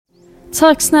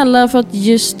Tack snälla för att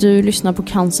just du lyssnar på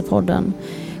Cancerpodden.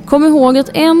 Kom ihåg att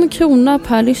 1 krona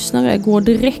per lyssnare går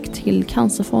direkt till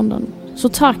Cancerfonden. Så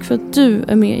tack för att du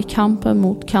är med i kampen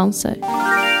mot cancer.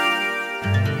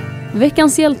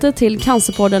 Veckans hjälte till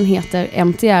Cancerpodden heter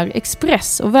MTR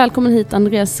Express och välkommen hit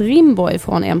Andreas Rimborg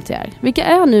från MTR. Vilka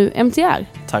är nu MTR?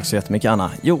 Tack så jättemycket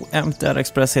Anna. Jo, MTR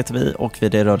Express heter vi och vi är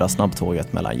det röda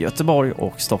snabbtåget mellan Göteborg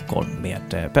och Stockholm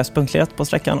med bäst punktlighet på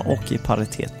sträckan och i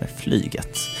paritet med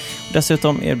flyget.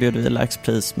 Dessutom erbjuder vi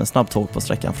lägstpris med snabbtåg på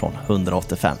sträckan från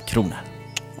 185 kronor.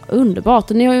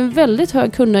 Underbart, och ni har ju en väldigt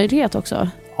hög kundnöjdhet också.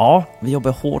 Ja, vi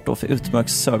jobbar hårt då för utmärkt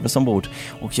service ombord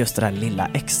och just det där lilla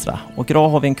extra. Och idag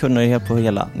har vi en kundnöjdhet på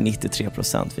hela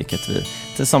 93%, vilket vi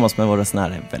tillsammans med våra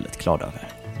resenärer är väldigt glada över.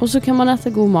 Och så kan man äta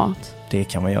god mat. Det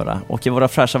kan man göra. Och i våra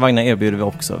fräscha vagnar erbjuder vi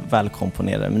också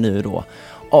välkomponerade menyer då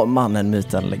av mannen,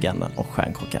 myten, legenden och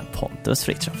stjärnkocken Pontus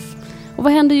Fritiof. Och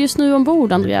vad händer just nu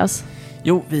ombord, Andreas?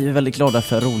 Jo, vi är väldigt glada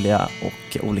för roliga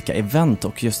och olika event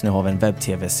och just nu har vi en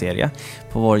webb-tv-serie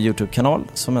på vår YouTube-kanal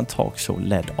som en talkshow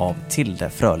ledd av Tilde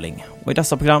Fröling. Och i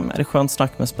dessa program är det skönt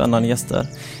snack med spännande gäster,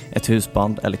 ett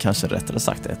husband eller kanske rättare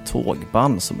sagt ett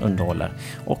tågband som underhåller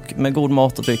och med god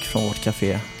mat och dryck från vårt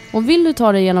café. Och vill du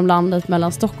ta dig genom landet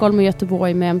mellan Stockholm och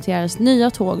Göteborg med MTRs nya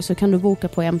tåg så kan du boka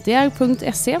på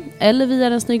mtr.se eller via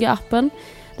den snygga appen,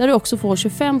 där du också får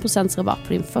 25% rabatt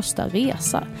på din första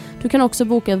resa. Du kan också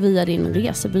boka via din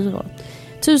resebyrå.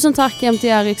 Tusen tack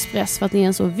MTR Express för att ni är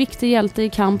en så viktig hjälte i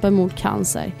kampen mot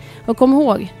cancer. Och kom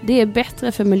ihåg, det är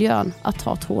bättre för miljön att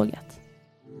ta tåget.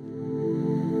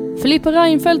 Filippa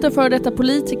Reinfeldt är före detta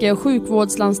politiker och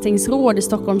sjukvårdslandstingsråd i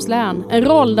Stockholms län. En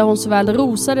roll där hon såväl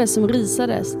rosades som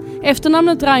risades.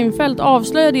 Efternamnet Reinfeldt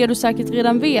avslöjar det du säkert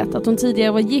redan vet, att hon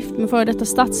tidigare var gift med före detta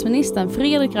statsministern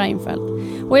Fredrik Reinfeldt.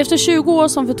 Och efter 20 år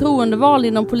som förtroendevald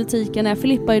inom politiken är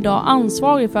Filippa idag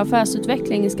ansvarig för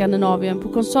affärsutveckling i Skandinavien på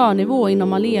koncernnivå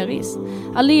inom Aleris.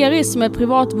 Aleris som är ett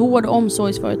privat vård- och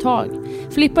omsorgsföretag.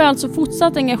 Filippa är alltså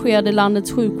fortsatt engagerad i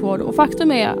landets sjukvård och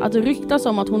faktum är att det ryktas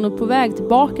om att hon är på väg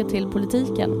tillbaka till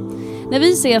politiken. När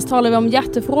vi ses talar vi om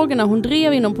hjärtefrågorna hon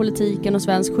drev inom politiken och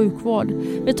svensk sjukvård.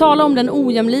 Vi talar om den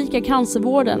ojämlika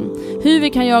cancervården, hur vi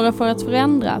kan göra för att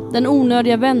förändra, den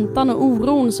onödiga väntan och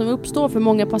oron som uppstår för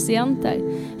många patienter.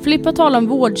 Filippa talar om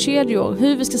vårdkedjor,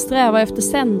 hur vi ska sträva efter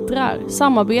centrar,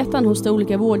 samarbeten hos de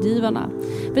olika vårdgivarna.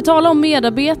 Vi talar om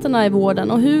medarbetarna i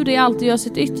vården och hur de alltid gör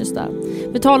sitt yttersta.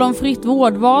 Vi talar om fritt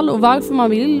vårdval och varför man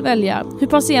vill välja, hur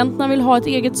patienterna vill ha ett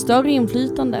eget större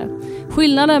inflytande.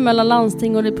 Skillnaden mellan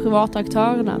landsting och de privata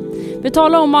aktörerna. Vi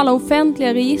talar om alla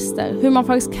offentliga register, hur man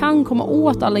faktiskt kan komma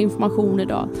åt alla information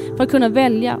idag för att kunna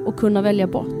välja och kunna välja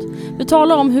bort. Vi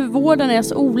talar om hur vården är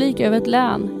så olika över ett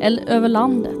län eller över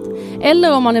landet.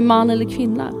 Eller om man är man eller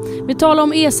kvinna. Vi talar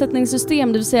om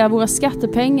ersättningssystem, det vill säga våra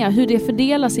skattepengar, hur det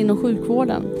fördelas inom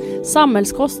sjukvården.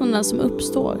 Samhällskostnaderna som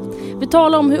uppstår. Vi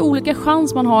talar om hur olika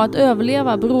chans man har att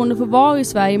överleva beroende på var i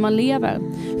Sverige man lever.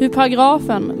 Hur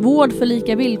paragrafen, vård för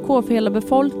lika villkor för hela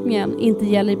befolkningen, inte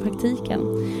gäller i praktiken.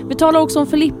 Vi talar också om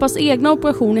Filippas egna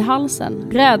operation i halsen,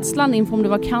 rädslan inför om det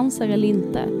var cancer eller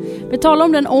inte. Vi talar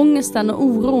om den ångesten och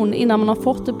oron innan man har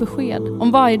fått ett besked,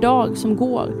 om varje dag som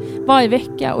går, varje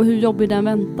vecka och hur jobbig den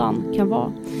väntan kan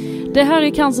vara. Det här är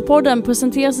Cancerpodden,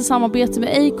 presenteras i samarbete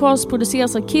med Acast,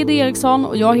 produceras av Kid Eriksson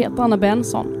och jag heter Anna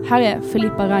Benson. Här är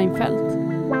Filippa Reinfeldt.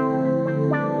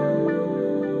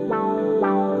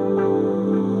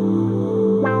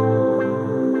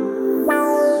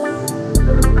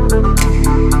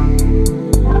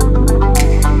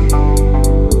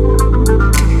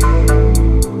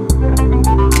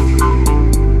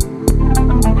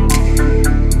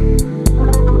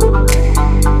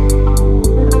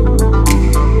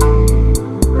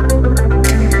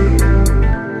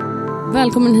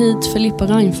 Välkommen hit Filippa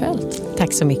Reinfeldt.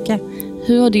 Tack så mycket.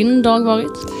 Hur har din dag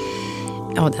varit?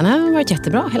 Ja, den har varit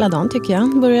jättebra hela dagen tycker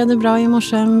jag. Började bra i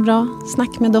morse, bra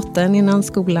snack med dottern innan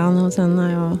skolan och sen har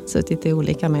jag suttit i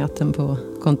olika möten på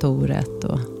kontoret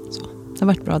och så. Det har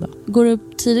varit en bra dag. Går du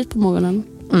upp tidigt på morgonen?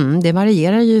 Det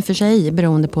varierar ju för sig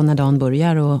beroende på när dagen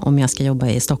börjar och om jag ska jobba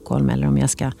i Stockholm eller om jag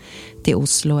ska till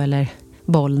Oslo eller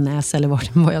Bollnäs eller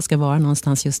var jag ska vara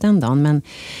någonstans just den dagen. Men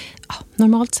ja,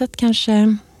 normalt sett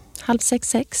kanske 5:30,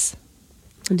 6.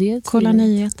 Kolla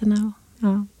nyheterna.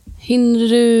 Ja. Hinner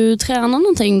du träna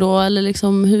någonting då? Eller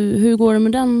liksom, hur går det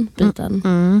med den biten?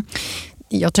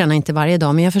 Jag tränar inte varje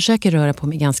dag, men jag försöker röra på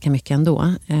mig ganska mycket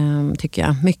ändå. Tycker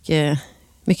jag.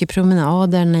 Mycket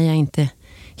promenader när jag inte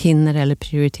hinner eller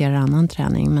prioriterar annan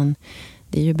träning. Men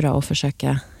det är ju bra att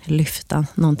försöka lyfta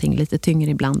någonting lite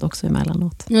tyngre ibland också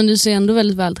emellanåt. Men du ser ändå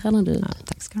väldigt vältränad ut. Ja,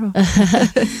 tack ska du ha.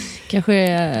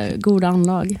 Kanske goda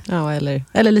anlag. Ja,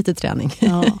 eller lite träning.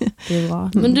 Ja, det är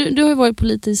bra. Men du har ju varit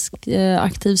politiskt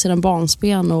aktiv sedan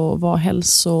barnsben och var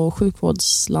hälso- och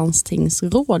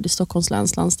sjukvårdslandstingsråd i Stockholms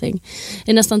läns landsting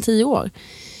i nästan 10 år.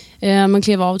 Man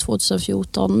klev av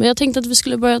 2014. Men jag tänkte att vi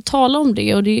skulle börja tala om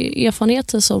det och det är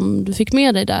erfarenheter som du fick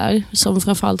med dig där som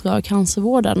framförallt rör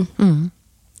cancervården.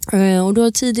 Och du har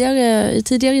i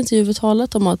tidigare intervjuer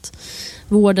talat om att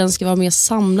vården ska vara mer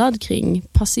samlad kring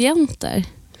patienter.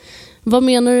 Vad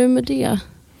menar du med det?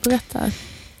 Berätta.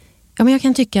 Ja, men jag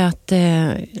kan tycka att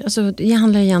alltså, det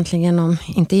handlar egentligen om,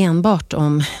 inte enbart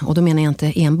om, och då menar jag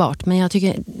inte enbart, men jag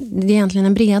tycker det är egentligen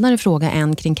en bredare fråga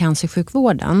än kring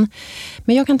cancersjukvården.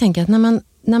 Men jag kan tänka att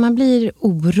när man blir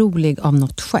orolig av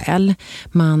något skäl,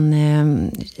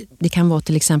 det kan vara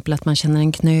till exempel att man känner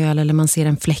en knöl eller man ser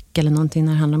en fläck eller någonting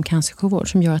när det handlar om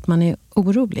cancersjukvård som gör att man är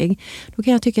orolig. Då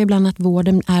kan jag tycka ibland att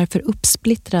vården är för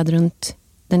uppsplittrad runt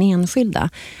den enskilda.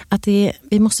 Att vi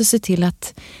måste se till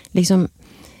att liksom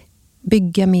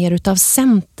bygga mer utav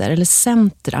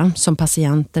centra som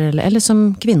patienter eller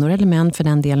som kvinnor eller män för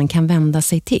den delen kan vända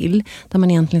sig till. Där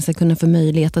man egentligen ska kunna få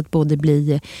möjlighet att både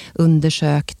bli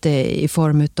undersökt i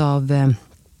form utav,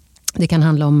 det kan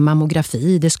handla om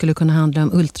mammografi, det skulle kunna handla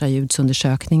om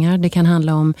ultraljudsundersökningar, det kan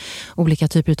handla om olika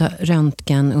typer av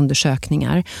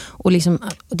röntgenundersökningar. Och liksom,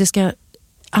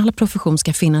 alla profession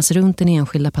ska finnas runt den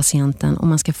enskilda patienten och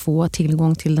man ska få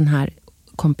tillgång till den här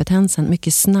kompetensen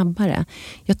mycket snabbare.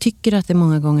 Jag tycker att det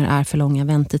många gånger är för långa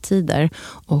väntetider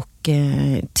och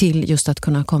till just att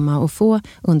kunna komma och få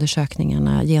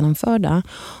undersökningarna genomförda.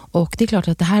 Och det är klart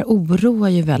att det här oroar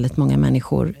ju väldigt många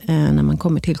människor när man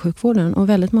kommer till sjukvården och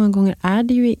väldigt många gånger är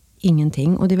det ju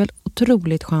ingenting och det är väl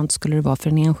otroligt skönt skulle det vara för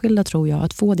den enskilda tror jag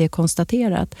att få det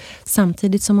konstaterat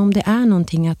samtidigt som om det är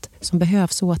någonting som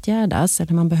behövs åtgärdas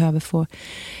eller man behöver få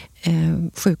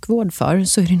sjukvård för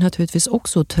så är det naturligtvis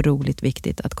också otroligt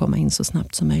viktigt att komma in så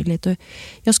snabbt som möjligt. Och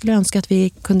jag skulle önska att vi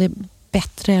kunde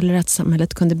bättre eller att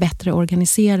samhället kunde bättre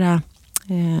organisera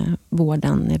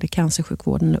vården eller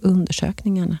cancersjukvården och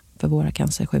undersökningarna för våra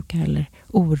cancersjuka eller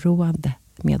oroande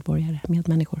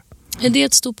medmänniskor. Är det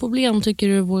ett stort problem tycker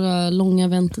du våra långa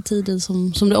väntetider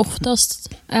som det oftast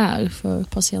är för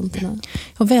patienterna?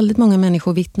 Och väldigt många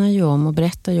människor vittnar ju om och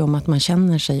berättar ju om att man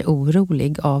känner sig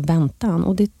orolig av väntan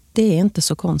och det är inte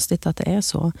så konstigt att det är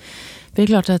så. För det är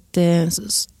klart att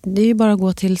det är ju bara att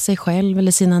gå till sig själv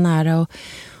eller sina nära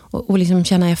och liksom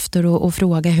känna efter och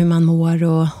fråga hur man mår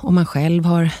och om man själv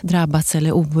har drabbats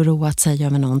eller oroat sig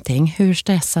över någonting. Hur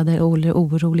stressad eller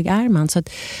orolig är man?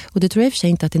 Och det tror jag i och för sig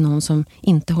inte att det är någon som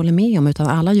inte håller med om utan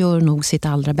alla gör nog sitt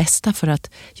allra bästa för att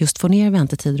just få ner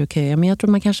väntetider och köer. Men jag tror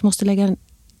man kanske måste lägga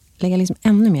liksom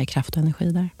ännu mer kraft och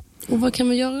energi där. Och vad kan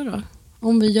vi göra då?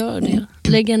 Om vi gör det?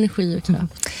 Lägga energi och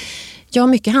kraft. Ja,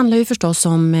 mycket handlar ju förstås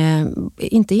om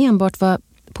inte enbart vad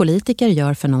politiker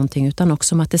gör för någonting utan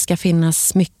också om att det ska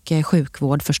finnas mycket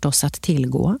sjukvård förstås att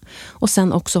tillgå. Och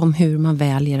sen också om hur man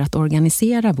väljer att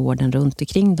organisera vården runt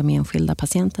omkring de enskilda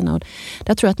patienterna. Och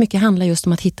jag tror att mycket handlar just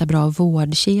om att hitta bra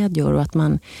vårdkedjor och att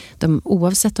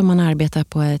oavsett om man arbetar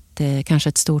på kanske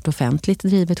ett stort offentligt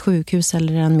drivet sjukhus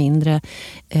eller en mindre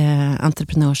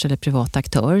entreprenörs- eller privat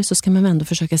aktör så ska man ändå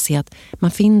försöka se att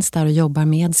man finns där och jobbar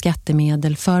med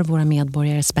skattemedel för våra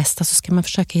medborgares bästa så ska man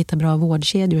försöka hitta bra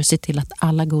vårdkedjor och se till att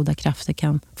alla goda krafter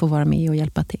kan få vara med och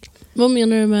hjälpa till. Vad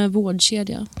menar du med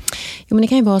vårdkedja? Jo, men det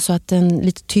kan ju vara så att en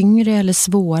lite tyngre eller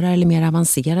svårare eller mer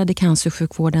avancerade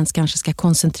cancersjukvården kanske ska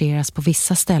koncentreras på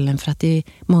vissa ställen för att det är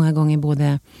många gånger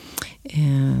både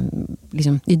det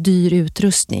är dyr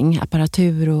utrustning,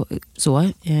 apparatur och så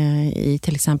i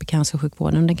till exempel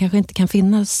cancersjukvården. Den kanske inte kan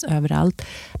finnas överallt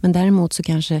men däremot så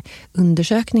kanske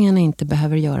undersökningarna inte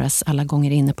behöver göras alla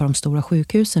gånger inne på de stora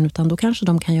sjukhusen utan då kanske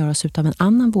de kan göras utav en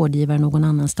annan vårdgivare någon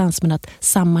annanstans men att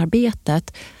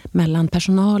samarbetet mellan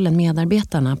personalen,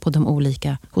 medarbetarna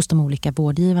hos de olika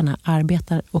vårdgivarna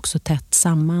arbetar också tätt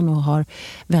samman och har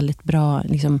väldigt bra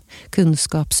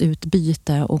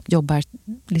kunskapsutbyte och jobbar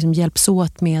hjälps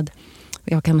åt med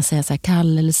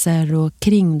kallelser och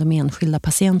kring de enskilda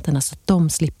patienterna så att de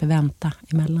slipper vänta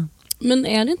emellan. Men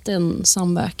är det inte en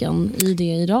samverkan i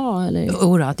det idag? Eller?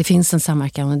 Ja, det finns en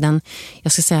samverkan.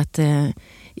 Jag ska säga att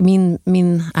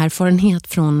min erfarenhet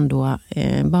från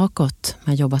bakåt,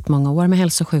 jag har jobbat många år med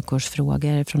hälso- och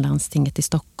sjukvårdsfrågor från landstinget i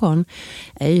Stockholm,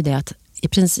 är ju det att i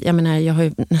princip, jag har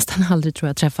ju nästan aldrig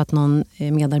träffat någon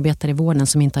medarbetare i vården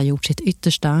som inte har gjort sitt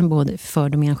yttersta både för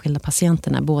de enskilda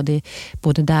patienterna, både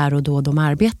där och då de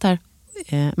arbetar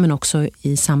men också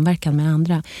i samverkan med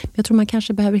andra. Men jag tror man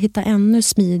kanske behöver hitta ännu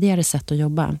smidigare sätt att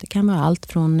jobba. Det kan vara allt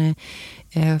från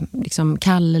liksom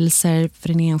kallelser för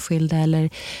den enskilda, eller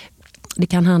det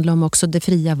kan handla om också det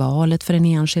fria valet för den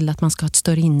enskilda, att man ska ha ett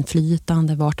större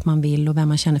inflytande vart man vill och vem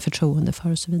man känner förtroende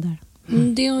för och så vidare.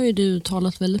 Det har ju du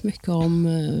talat väldigt mycket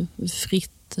om,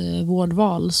 fritt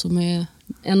vårdval, som är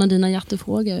en av dina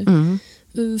hjärtefrågor.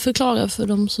 Förklara för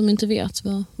de som inte vet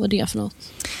vad det är för något.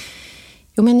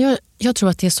 Jo, men jag tror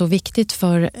att det är så viktigt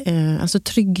för alltså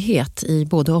trygghet i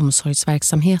både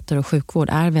omsorgsverksamheter och sjukvård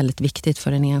är väldigt viktigt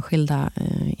för den enskilda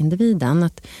individen.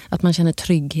 Att man känner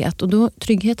trygghet. Och då,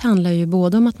 trygghet handlar ju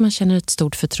både om att man känner ett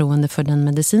stort förtroende för den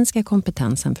medicinska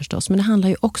kompetensen förstås. Men det handlar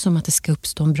ju också om att det ska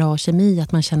uppstå en bra kemi,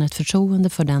 att man känner ett förtroende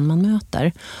för den man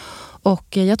möter.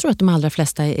 Och jag tror att de allra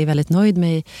flesta är väldigt nöjd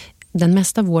med den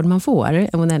mesta vård man får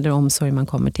eller omsorg man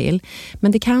kommer till.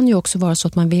 Men det kan ju också vara så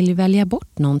att man vill välja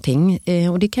bort någonting.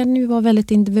 Och det kan ju vara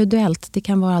väldigt individuellt. Det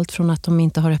kan vara allt från att de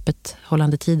inte har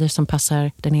öppethållande tider som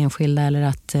passar den enskilda, eller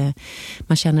att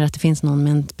man känner att det finns någon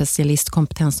med en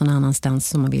specialistkompetens någon annanstans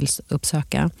som man vill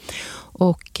uppsöka.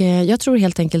 Och jag tror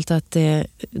helt enkelt att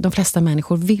de flesta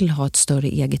människor vill ha ett större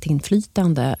eget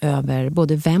inflytande över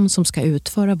både vem som ska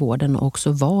utföra vården och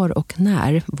också var och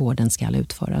när vården ska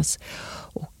utföras.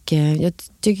 Och jag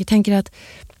tänker att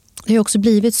det har också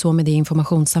blivit så med det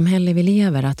informationssamhälle vi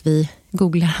lever, att vi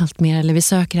googlar allt mer, eller vi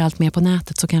söker allt mer på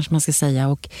nätet, så kanske man ska säga,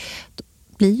 och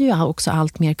blir ju också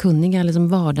allt mer kunniga, liksom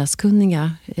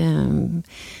vardagskunniga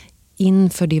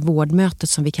inför det vårdmötet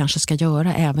som vi kanske ska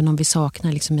göra, även om vi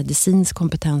saknar liksom medicinsk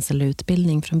kompetens eller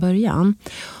utbildning från början.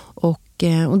 Och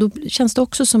då känns det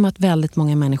också som att väldigt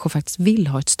många människor faktiskt vill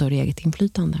ha ett större eget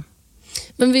inflytande.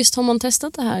 Men visst har man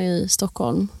testat det här i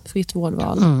Stockholm, fritt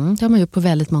vårdval? Det har man gjort på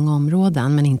väldigt många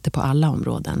områden, men inte på alla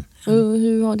områden.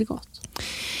 Hur har det gått?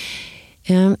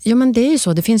 Ja, men det är ju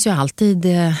så. Det finns ju alltid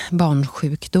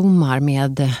barnsjukdomar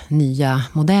med nya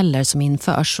modeller som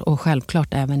införs, och självklart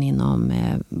även inom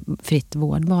fritt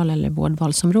vårdval eller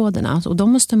vårdvalsområdena. Och då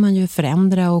måste man ju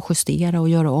förändra och justera och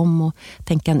göra om och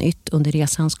tänka nytt under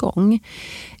resans gång.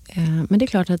 Men det är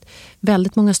klart att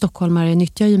väldigt många stockholmare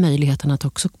nyttjar ju möjligheten att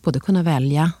också både kunna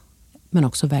välja, men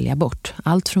också välja bort.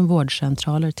 Allt från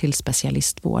vårdcentraler till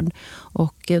specialistvård.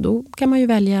 Och då kan man ju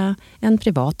välja en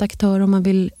privat aktör om man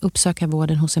vill uppsöka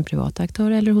vården hos en privat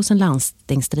aktör, eller hos en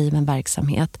landstingsdriven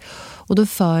verksamhet. Och då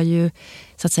för ju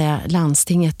så att säga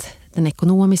landstinget den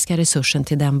ekonomiska resursen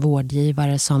till den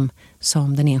vårdgivare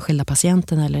som den enskilda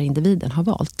patienten eller individen har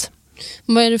valt.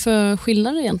 Vad är det för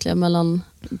skillnader egentligen mellan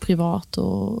privat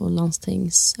och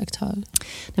landstingsaktör?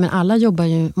 Nej, men alla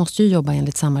måste ju jobba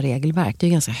enligt samma regelverk. Det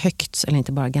är ganska högt, eller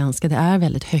inte bara ganska, det är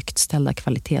väldigt högt ställda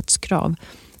kvalitetskrav.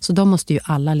 Så de måste ju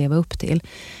alla leva upp till.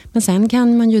 Men sen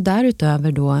kan man ju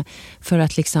därutöver då, för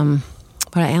att liksom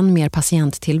vara än mer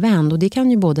patienttillvänd, och det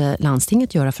kan ju både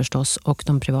landstinget göra förstås och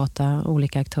de privata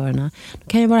olika aktörerna. Det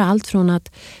kan ju vara allt från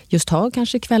att just ha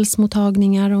kanske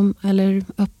kvällsmottagningar eller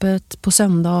öppet på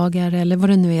söndagar, eller vad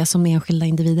det nu är som enskilda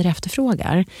individer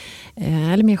efterfrågar.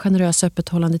 Eller mer generösa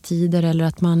öppethållande tider, eller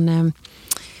att man...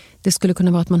 Det skulle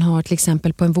kunna vara att man har till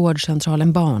exempel på en vårdcentral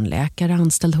en barnläkare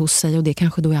anställd hos sig, och det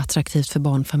kanske då är attraktivt för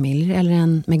barnfamiljer, eller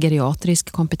en med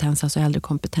geriatrisk kompetens, alltså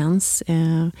äldrekompetens.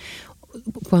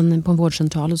 På en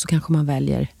vårdcentral, och så kanske man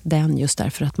väljer den just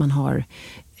därför att man har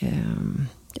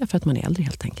för att man är äldre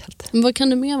helt enkelt. Men vad kan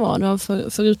det mer vara då,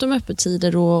 förutom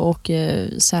öppettider och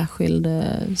särskild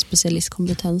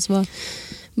specialistkompetens?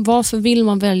 Varför vill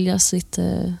man välja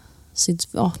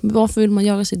varför vill man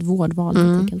göra sitt vårdval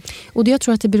helt enkelt? Och jag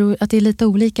tror att det är lite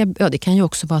olika. Ja, det kan ju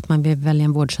också vara att man vill välja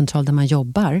en vårdcentral där man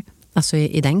jobbar, alltså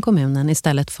i den kommunen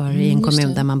istället för i en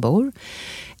kommun där man bor.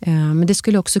 Men det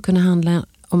skulle också kunna handla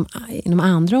om, inom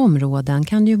andra områden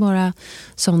kan det ju vara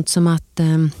sånt som att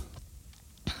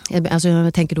alltså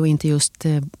jag tänker då inte just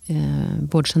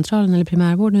vårdcentralen eller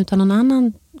primärvården, utan någon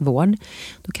annan vård.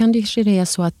 Då kan det ske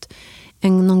så att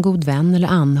någon god vän eller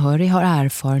anhörig har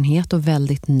erfarenhet och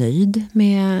väldigt nöjd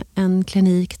med en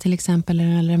klinik till exempel,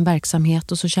 eller en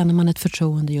verksamhet, och så känner man ett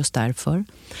förtroende just därför.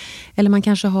 Eller man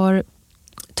kanske har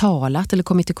talat eller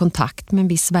kommit i kontakt med en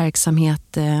viss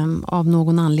verksamhet av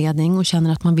någon anledning och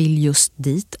känner att man vill just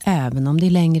dit, även om det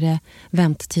är längre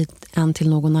väntetid än till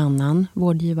någon annan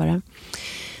vårdgivare.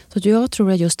 Så jag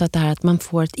tror just att det här att man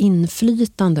får ett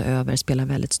inflytande över spelar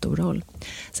väldigt stor roll.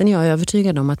 Sen är jag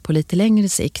övertygad om att på lite längre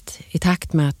sikt, i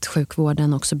takt med att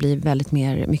sjukvården också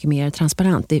blir mycket mer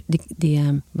transparent,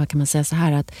 det vad kan man säga så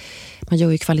här, att man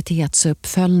gör ju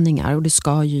kvalitetsuppföljningar, och det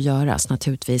ska ju göras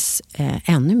naturligtvis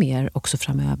ännu mer också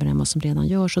framöver än vad som redan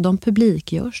görs, och de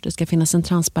publikgörs. Det ska finnas en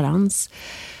transparens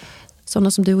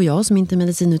sådana som du och jag som inte är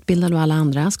medicinutbildade och alla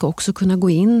andra ska också kunna gå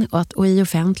in och i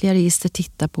offentliga register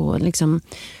titta på liksom,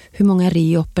 hur många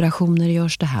reoperationer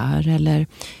görs det här, eller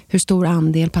hur stor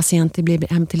andel patienter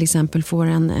blir, till exempel får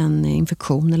en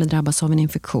infektion eller drabbas av en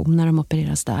infektion när de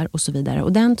opereras där och så vidare.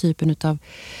 Och den typen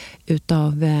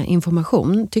utav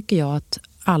information tycker jag att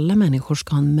alla människor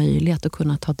ska ha en möjlighet att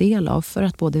kunna ta del av för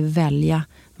att både välja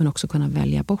men också kunna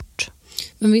välja bort.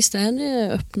 Men visst är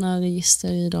det öppna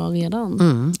register idag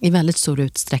redan? I väldigt stor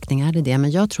utsträckning är det.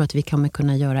 Men jag tror att vi kommer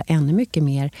kunna göra ännu mycket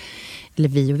mer, eller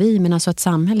vi, men alltså att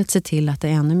samhället ser till att det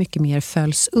ännu mycket mer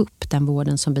följs upp, den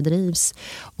vården som bedrivs,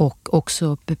 och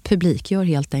också publikgör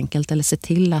helt enkelt, eller ser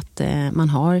till att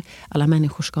alla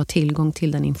människor ska ha tillgång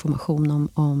till den information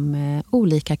om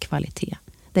olika kvalitet.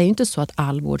 Det är ju inte så att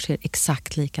all vård ser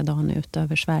exakt likadan ut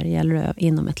över Sverige eller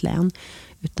inom ett län.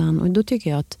 Och då tycker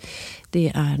jag att vi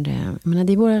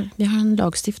har en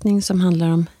lagstiftning som handlar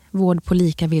om vård på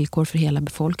lika villkor för hela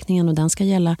befolkningen, och den ska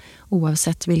gälla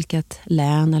oavsett vilket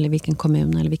län eller vilken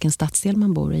kommun eller vilken stadsdel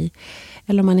man bor i.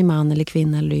 Eller om man är man eller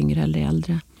kvinna eller yngre eller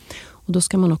äldre. Och då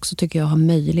ska man också, tycker jag, ha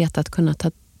möjlighet att kunna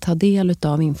ta del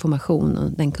av information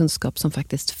och den kunskap som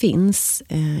faktiskt finns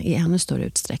i ännu större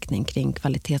utsträckning kring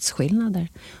kvalitetsskillnader.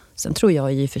 Sen tror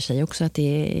jag i och för sig också att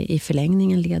det i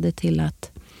förlängningen leder till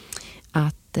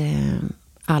att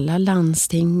alla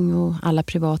landsting och alla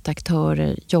privata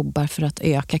aktörer jobbar för att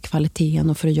öka kvaliteten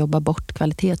och för att jobba bort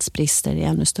kvalitetsbrister i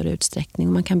ännu större utsträckning.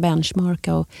 Och man kan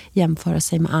benchmarka och jämföra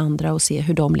sig med andra och se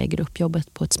hur de lägger upp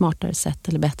jobbet på ett smartare sätt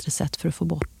eller bättre sätt för att få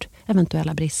bort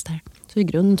eventuella brister. Så i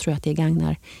grunden tror jag att det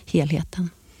gagnar helheten.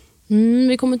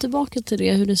 Vi kommer tillbaka till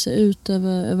det, hur det ser ut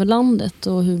över landet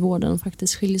och hur vården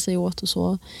faktiskt skiljer sig åt och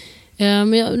så.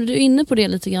 Men du är inne på det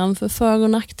lite grann, för och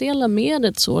nackdelar med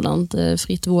ett sådant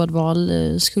fritt vårdval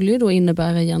skulle ju då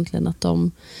innebära egentligen att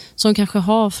de som kanske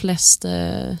har flest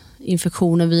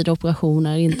infektioner vid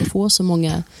operationer inte får så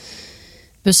många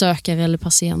besökare eller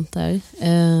patienter.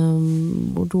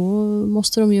 Och då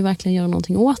måste de ju verkligen göra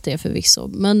någonting åt det förvisso.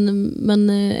 Men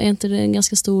är inte det en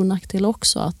ganska stor nackdel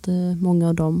också att många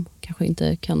av dem kanske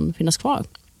inte kan finnas kvar?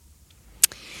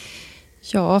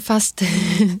 Ja, fast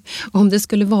om det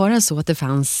skulle vara så att det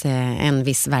fanns en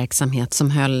viss verksamhet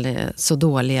som höll så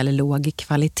dålig eller låg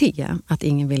kvalitet att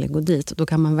ingen ville gå dit, då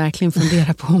kan man verkligen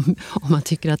fundera på om man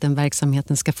tycker att den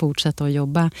verksamheten ska fortsätta att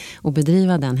jobba och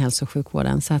bedriva den hälso- och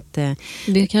sjukvården. Så att,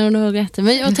 det kan du ha rätt i.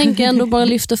 Men jag tänker ändå bara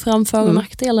lyfta fram för- och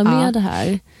nackdelar med det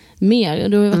här. Mer.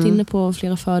 Du har ju varit inne på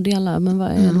flera fördelar, men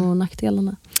vad är då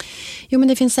nackdelarna? Jo, men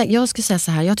det finns, jag skulle säga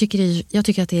så här, jag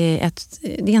tycker att det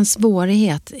är en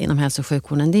svårighet inom hälso- och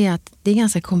sjukvården. Det är att det är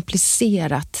ganska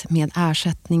komplicerat med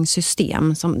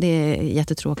ersättningssystem. Det är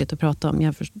jättetråkigt att prata om,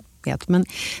 jag vet, men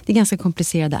det är ganska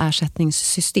komplicerade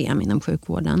ersättningssystem inom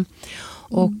sjukvården.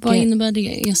 Och vad innebär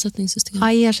det, ersättningssystem?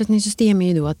 Ja, ersättningssystem är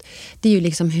ju då att det är ju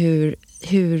liksom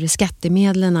hur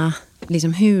skattemedlen,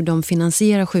 liksom hur de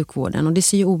finansierar sjukvården, och det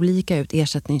ser ju olika ut,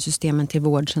 ersättningssystemen till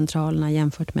vårdcentralerna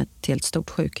jämfört med till ett stort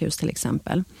sjukhus till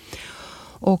exempel.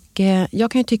 Och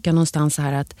jag kan ju tycka någonstans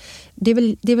här att det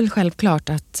är väl självklart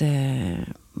att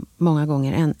många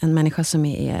gånger en människa som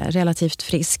är relativt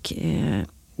frisk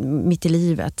mitt i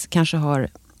livet kanske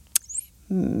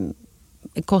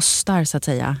kostar så att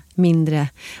säga mindre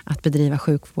att bedriva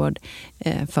sjukvård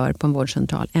på en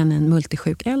vårdcentral än en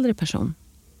multisjuk äldre person.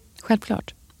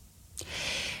 Självklart.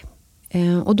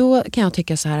 Och då kan jag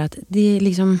tycka så här att det är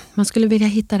liksom, man skulle vilja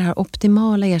hitta det här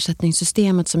optimala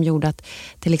ersättningssystemet som gjorde att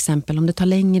till exempel om det tar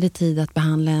längre tid att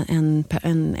behandla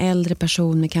en äldre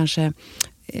person med kanske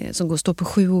som står på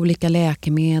 7 olika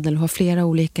läkemedel och har flera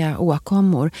olika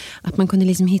åkommor, att man kunde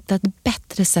liksom hitta ett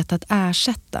bättre sätt att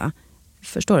ersätta.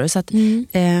 Förstår du? Så att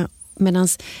medan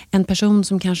en person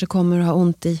som kanske kommer att ha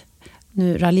ont i,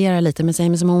 nu raljerar jag lite, men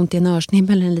säger som har ont i en örsnibb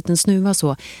eller en liten snuva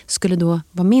så, skulle då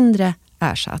vara mindre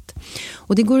ersatt.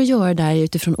 Och det går att göra där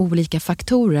utifrån olika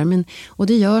faktorer, och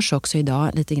det görs också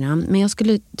idag lite grann. Men jag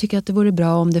skulle tycka att det vore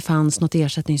bra om det fanns något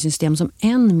ersättningssystem som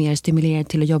än mer stimulerade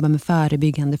till att jobba med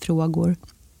förebyggande frågor.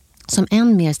 Som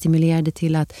än mer stimulerade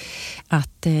till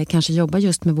att kanske jobba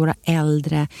just med våra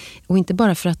äldre. Och inte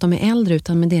bara för att de är äldre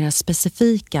utan med deras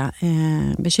specifika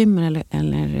bekymmer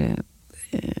eller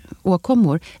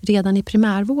åkommor redan i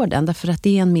primärvården. Därför att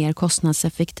det är en mer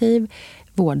kostnadseffektiv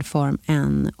vårdform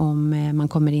än om man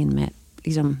kommer in med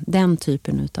liksom, den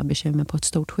typen av bekymmer på ett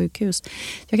stort sjukhus.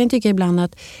 Jag kan tycka ibland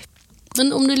att...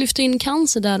 Men om du lyfter in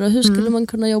cancer där då, hur skulle man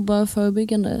kunna jobba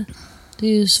förebyggande? Det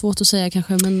är ju svårt att säga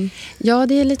kanske, men... Ja,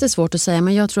 det är lite svårt att säga,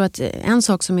 men jag tror att en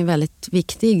sak som är väldigt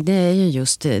viktig, det är ju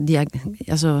just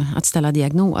att ställa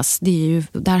diagnos.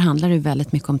 Där handlar det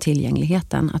väldigt mycket om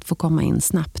tillgängligheten, att få komma in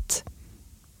snabbt.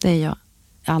 Det är jag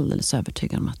alldeles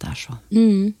övertygad om att det är så.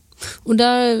 Mm. Och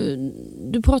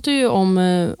du pratar ju om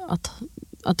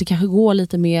att det kanske går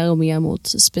lite mer och mer mot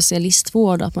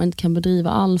specialistvård, att man inte kan bedriva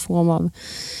all form av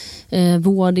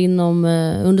vård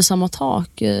under samma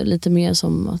tak, lite mer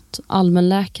som att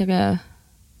allmänläkare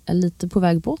är lite på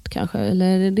väg bort kanske,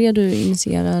 eller är det du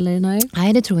initierar eller nej?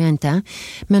 Nej, det tror jag inte.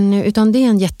 Men utan det är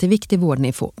en jätteviktig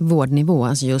vårdnivå,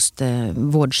 alltså just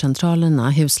vårdcentralerna,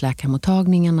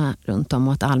 husläkarmottagningarna runt om,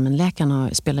 och att allmänläkarna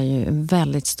spelar ju en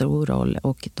väldigt stor roll,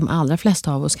 och de allra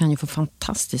flesta av oss kan ju få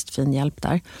fantastiskt fin hjälp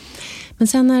där. Men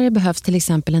sen när det behövs till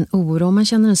exempel en oro, om man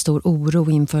känner en stor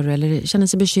oro inför eller känner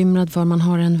sig bekymrad för man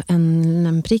har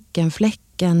en prick, en fläck,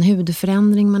 en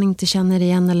hudförändring man inte känner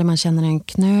igen, eller man känner en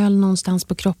knöl någonstans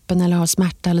på kroppen eller har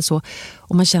smärta eller så,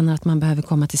 och man känner att man behöver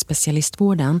komma till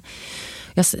specialistvården.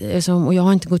 Och jag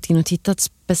har inte gått in och tittat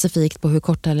specifikt på hur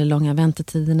korta eller långa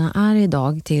väntetiderna är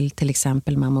idag till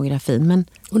exempel mammografin. Men,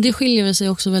 och det skiljer sig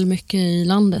också väldigt mycket i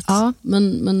landet. Ja.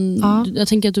 Men ja. Jag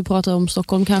tänker att du pratar om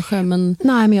Stockholm kanske. Men...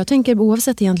 Nej, men jag tänker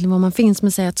oavsett egentligen var man finns,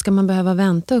 men säg att ska man behöva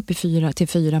vänta upp i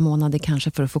 4 månader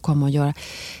kanske för att få komma och göra,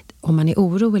 om man är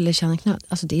oro eller känner knöt,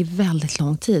 alltså det är väldigt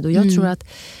lång tid. Och jag tror att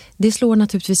det slår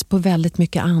naturligtvis på väldigt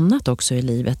mycket annat också i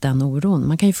livet, den oron.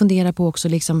 Man kan ju fundera på också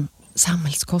liksom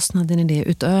samhällskostnaden i det,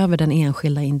 utöver den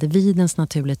enskilda individens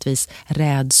naturligtvis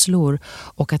rädslor,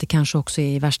 och att det kanske också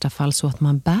är i värsta fall så att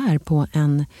man bär på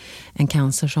en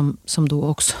cancer som då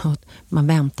också man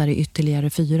väntar i ytterligare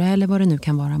 4 eller vad det nu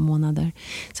kan vara månader.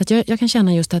 Så att jag kan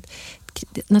känna just att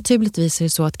naturligtvis är det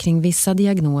så att kring vissa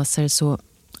diagnoser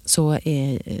så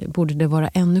borde det vara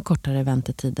ännu kortare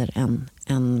väntetider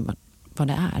än vad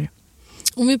det är.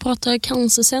 Om vi pratar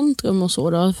cancercentrum och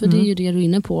så då, för det är ju det du är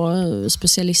inne på,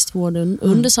 specialistvården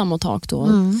under samma tak då.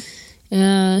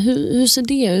 Hur ser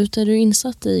det ut? Är du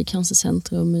insatt i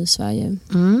cancercentrum i Sverige?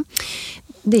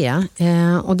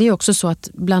 Och det är också så att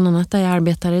bland annat där jag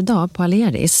arbetar idag på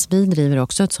Aleris, vi driver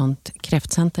också ett sånt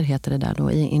kräftcenter heter det där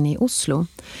då inne i Oslo,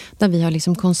 där vi har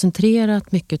liksom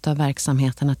koncentrerat mycket av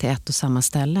verksamheterna till ett och samma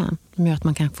ställe. Det gör att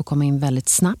man kan få komma in väldigt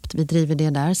snabbt. Vi driver det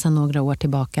där sedan några år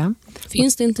tillbaka.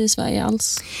 Finns det inte i Sverige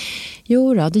alls?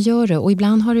 Jo då, det gör det. Och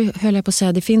ibland höll jag på att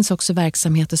säga, det finns också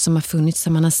verksamheter som har funnits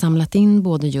där man har samlat in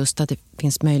både just att det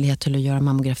finns möjlighet till att göra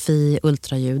mammografi,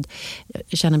 ultraljud.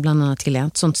 Jag känner bland annat till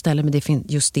ett sånt ställe, men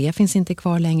just det finns inte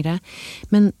kvar längre.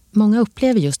 Men många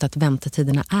upplever just att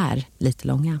väntetiderna är lite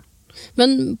långa.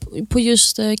 Men på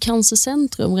just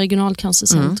cancercentrum,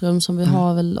 regionalcancercentrum som vi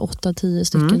har väl 8-10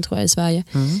 stycken tror jag i Sverige.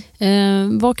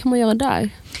 Vad kan man göra där?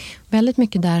 Väldigt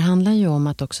mycket där handlar ju om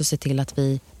att också se till att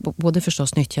vi både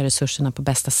förstås nyttjar resurserna på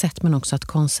bästa sätt, men också att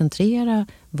koncentrera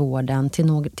vården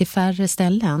till färre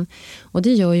ställen. Och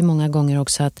det gör ju många gånger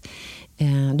också att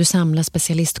du samlar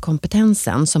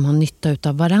specialistkompetensen som har nytta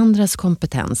av varandras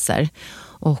kompetenser.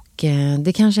 Och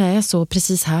det kanske är så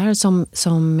precis här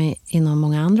som inom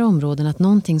många andra områden, att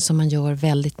någonting som man gör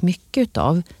väldigt mycket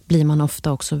utav blir man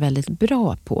ofta också väldigt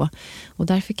bra på. Och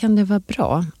därför kan det vara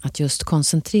bra att just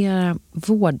koncentrera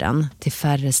vården till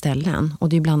färre ställen. Och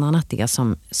det är bland annat det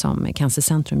som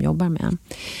Cancercentrum jobbar med.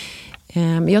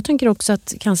 Jag tänker också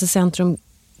att Cancercentrum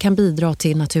kan bidra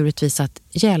till naturligtvis att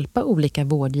hjälpa olika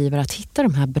vårdgivare att hitta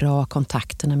de här bra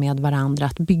kontakterna med varandra,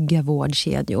 att bygga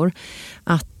vårdkedjor,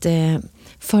 att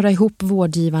föra ihop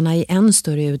vårdgivarna i än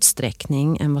större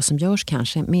utsträckning än vad som görs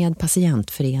kanske med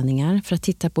patientföreningar, för att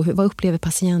titta på vad upplever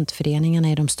patientföreningarna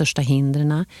är de största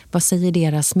hindren, vad säger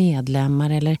deras medlemmar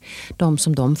eller de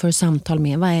som de för samtal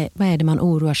med, vad är det man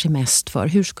oroar sig mest för,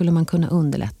 hur skulle man kunna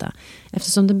underlätta,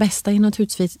 eftersom det bästa är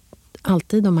naturligtvis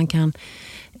alltid om man kan,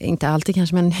 inte alltid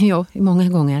kanske, men ja, många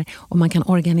gånger, om man kan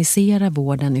organisera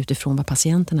vården utifrån vad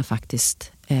patienterna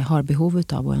faktiskt har behov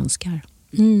av och önskar.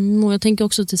 Och jag tänker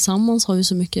också tillsammans har vi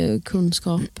så mycket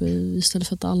kunskap istället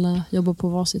för att alla jobbar på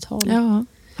varsitt håll. Ja,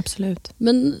 absolut.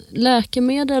 Men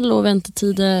läkemedel och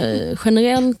väntetider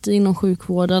generellt inom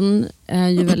sjukvården är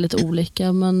ju väldigt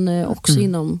olika, men också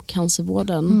inom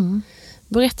cancervården.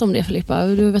 Berätta om det, Filippa.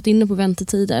 Du har varit inne på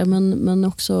väntetider, men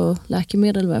också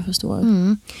läkemedel vad jag förstår.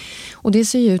 Och det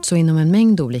ser ju ut så inom en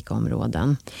mängd olika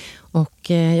områden. Och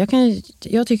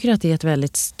jag tycker att det är ett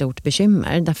väldigt stort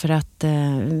bekymmer, därför att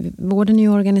vården är ju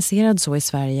organiserad så i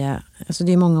Sverige. Alltså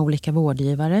det är många olika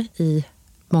vårdgivare i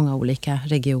många olika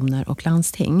regioner och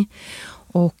landsting.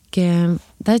 Och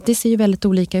det ser ju väldigt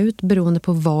olika ut beroende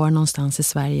på var någonstans i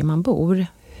Sverige man bor.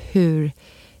 Hur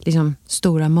liksom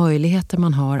stora möjligheter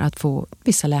man har att få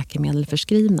vissa läkemedel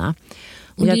förskrivna.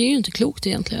 Och det är ju inte klokt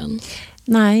egentligen.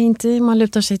 Nej, inte om man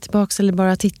lutar sig tillbaka eller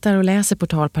bara tittar och läser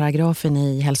portalparagrafen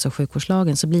i hälso- och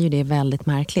sjukvårdslagen, så blir ju det väldigt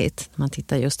märkligt. Man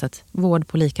tittar just att vård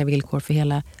på lika villkor för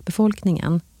hela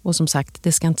befolkningen. Och som sagt,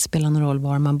 det ska inte spela någon roll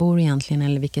var man bor egentligen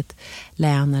eller vilket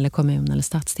län eller kommun eller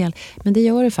stadsdel. Men det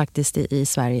gör det faktiskt i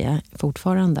Sverige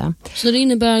fortfarande. Så det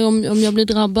innebär om jag blir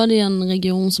drabbad i en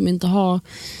region som inte har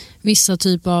vissa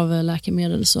typer av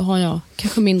läkemedel så har jag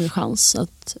kanske mindre chans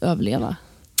att överleva?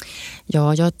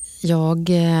 Ja,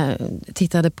 jag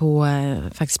tittade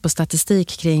faktiskt på statistik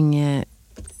kring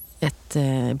ett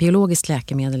biologiskt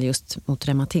läkemedel just mot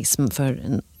reumatism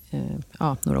för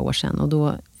några år sedan. Och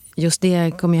då, just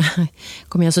det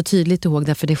kommer jag så tydligt ihåg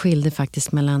därför det skilde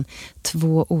faktiskt mellan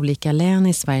 2 olika län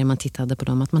i Sverige. Man tittade på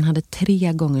dem att man hade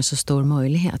 3 gånger så stor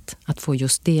möjlighet att få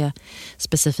just det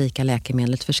specifika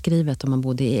läkemedlet förskrivet om man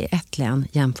bodde i ett län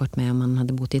jämfört med om man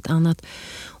hade bott i ett annat.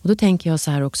 Och då tänker jag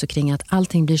så här också kring att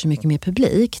allting blir så mycket mer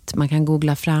publikt. Man kan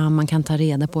googla fram, man kan ta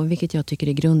reda på, vilket jag tycker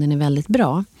i grunden är väldigt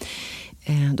bra.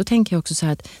 Då tänker jag också så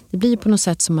här att det blir på något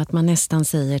sätt som att man nästan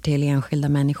säger till enskilda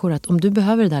människor att om du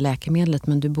behöver det där läkemedlet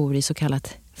men du bor i så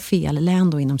kallat fel län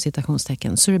då inom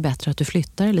citationstecken så är det bättre att du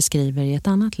flyttar eller skriver i ett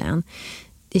annat län.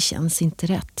 Det känns inte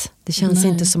rätt. Det känns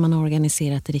inte som man har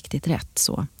organiserat det riktigt rätt.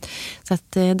 Så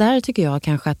att där tycker jag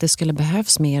kanske att det skulle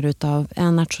behövs mer utav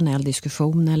en nationell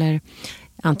diskussion eller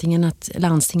antingen att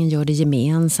landstingen gör det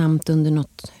gemensamt under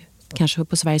något kanske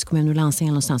på Sveriges kommun och landsting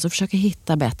eller någonstans och försöka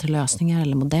hitta bättre lösningar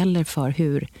eller modeller för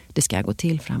hur det ska gå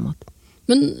till framåt.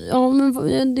 Men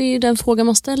det är ju den frågan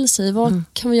man ställer sig. Vad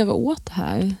kan vi göra åt det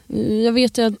här? Jag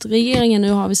vet ju att regeringen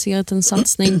nu har aviserat en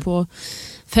satsning på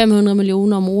 500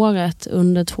 miljoner om året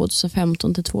under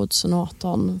 2015 till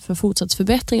 2018 för fortsatt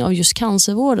förbättring av just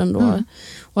cancervården då.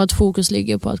 Och att fokus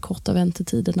ligger på att korta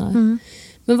väntetiderna.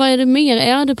 Men vad är det mer?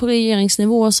 Är det på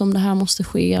regeringsnivå som det här måste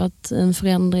ske? Att en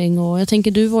förändring? Och jag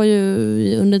tänker, du var ju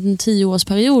under en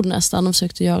 10-årsperiod nästan och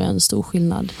försökte göra en stor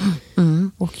skillnad.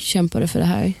 Och kämpade för det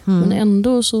här. Men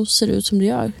ändå så ser det ut som det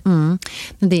gör.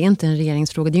 Men det är inte en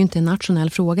regeringsfråga. Det är ju inte en nationell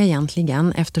fråga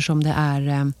egentligen. Eftersom det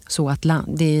är så att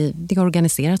det är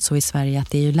organiserat så i Sverige att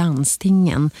det är ju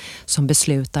landstingen som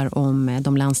beslutar om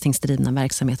de landstingsdrivna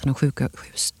verksamheterna och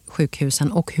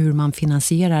sjukhusen och hur man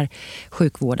finansierar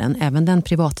sjukvården, även den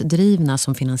privatdrivna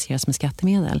som finansieras med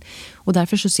skattemedel. Och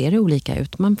därför så ser det olika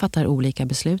ut. Man fattar olika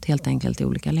beslut helt enkelt i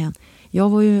olika län. Jag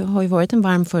har ju varit en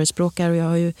varm förespråkare och jag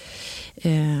har ju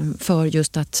för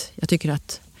just att jag tycker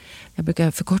att jag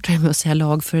brukar förkorta det med att säga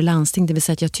lag för landsting. Det vill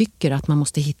säga att jag tycker att man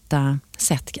måste hitta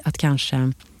sätt att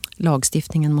kanske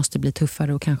lagstiftningen måste bli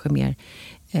tuffare och kanske mer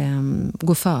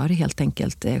gå före helt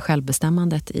enkelt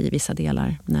självbestämmandet i vissa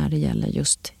delar när det gäller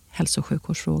just hälso- och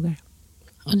sjukvårdsfrågor.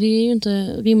 Ja, det är ju inte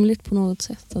rimligt på något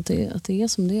sätt att det är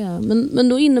som det är. Men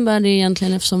då innebär det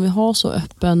egentligen, eftersom vi har så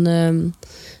öppen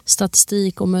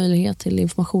statistik och möjlighet till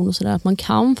information och sådär, att man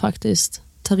kan faktiskt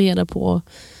ta reda på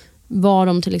var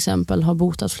de till exempel har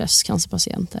botat flest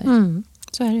cancerpatienter.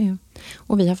 Så är det ju.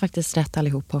 Och vi har faktiskt rätt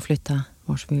allihopa att flytta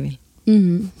var vi vill.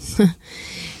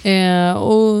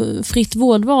 Och fritt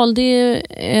vårdval, det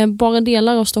är bara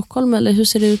delar av Stockholm, eller hur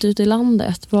ser det ut ute i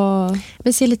landet?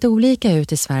 Det ser lite olika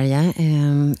ut i Sverige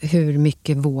hur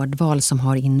mycket vårdval som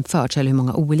har införts eller hur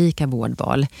många olika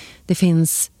vårdval. Det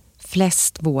finns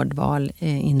flest vårdval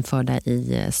införda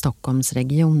i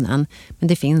Stockholmsregionen, men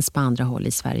det finns på andra håll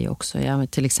i Sverige också.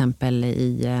 Till exempel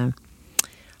i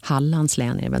Hallands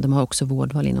län, de har också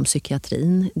vårdval inom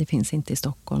psykiatrin. Det finns inte i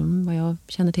Stockholm vad jag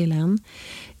känner till än.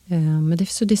 Men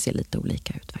det ser lite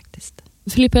olika ut faktiskt.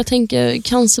 Filippa, jag tänker,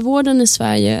 cancervården i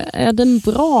Sverige, är den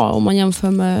bra om man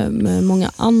jämför med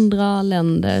många andra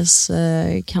länders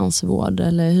cancervård?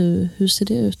 Eller hur ser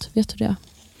det ut? Vet du det?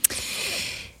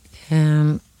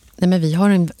 Nej, men vi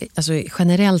har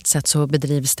generellt sett så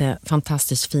bedrivs det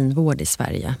fantastiskt fin vård i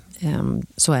Sverige.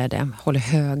 Så är det. Håller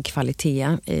hög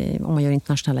kvalitet om man gör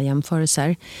internationella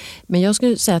jämförelser. Men jag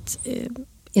skulle säga att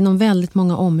inom väldigt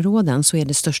många områden så är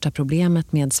det största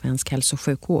problemet med svensk hälso- och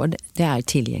sjukvård, det är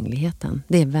tillgängligheten.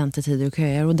 Det är väntetider och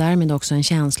köer och därmed också en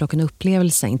känsla och en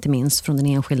upplevelse, inte minst från den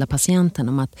enskilda patienten,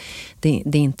 om att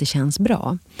det inte känns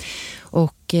bra.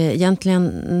 Och egentligen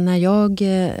när jag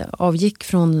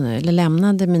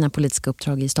lämnade mina politiska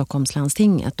uppdrag i Stockholms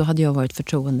landstinget, då hade jag varit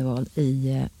förtroendevald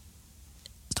i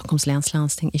Stockholms läns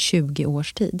landsting i 20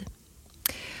 års tid.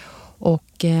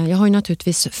 Och jag har ju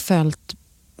naturligtvis följt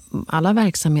alla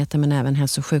verksamheter men även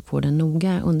hälso- och sjukvården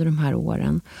noga under de här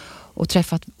åren och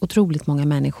träffat otroligt många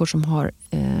människor som har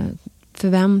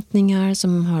förväntningar,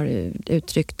 som har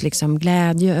uttryckt liksom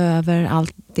glädje över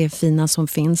allt det fina som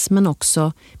finns, men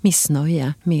också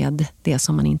missnöje med det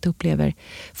som man inte upplever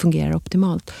fungerar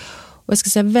optimalt. Och jag ska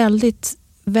säga väldigt,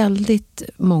 väldigt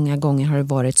många gånger har det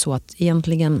varit så att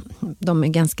egentligen de är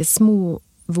ganska små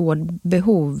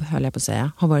vårdbehov, höll jag på att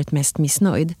säga, har varit mest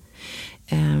missnöjd.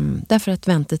 Därför att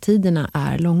väntetiderna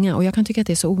är långa. Och jag kan tycka att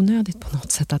det är så onödigt på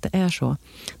något sätt att det är så.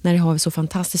 När det har så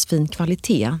fantastiskt fin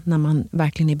kvalitet. När man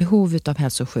verkligen är i behov av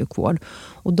hälso- och sjukvård.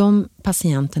 Och de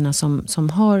patienterna som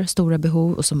har stora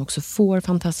behov och som också får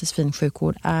fantastiskt fin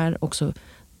sjukvård är också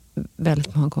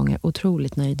väldigt många gånger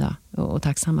otroligt nöjda och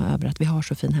tacksamma över att vi har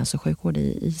så fin hälso- och sjukvård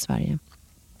i Sverige.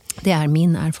 Det är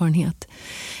min erfarenhet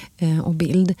och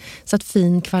bild. Så att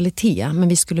fin kvalitet, men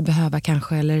vi skulle behöva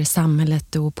kanske, eller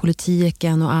samhället och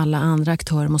politiken och alla andra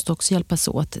aktörer måste också hjälpas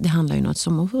åt. Det handlar ju något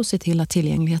om att se till att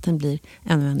tillgängligheten blir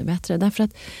ännu bättre. Därför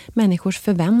att människors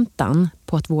förväntan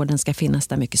på att vården ska finnas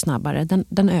där mycket snabbare,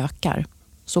 den ökar.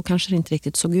 Så kanske det inte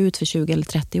riktigt såg ut för 20 eller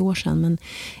 30 år sedan, men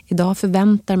idag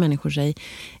förväntar människor sig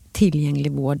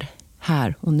tillgänglig vård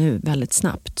här och nu väldigt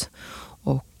snabbt.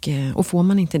 Och får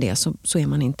man inte det så är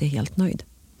man inte helt nöjd.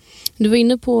 Du var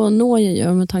inne på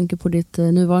Norge med tanke på ditt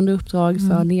nuvarande uppdrag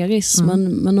för Aleris.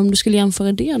 Men om du skulle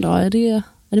jämföra det då, är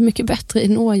det mycket bättre i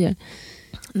Norge?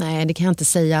 Nej, det kan jag inte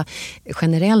säga.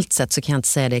 Generellt sett så kan jag inte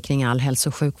säga det kring all hälso-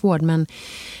 och sjukvård. Men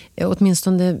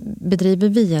åtminstone bedriver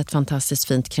vi ett fantastiskt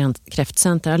fint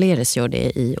kräftcenter. Aleris gör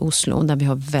det i Oslo, där vi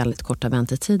har väldigt korta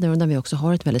väntetider och där vi också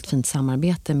har ett väldigt fint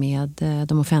samarbete med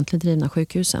de offentligt drivna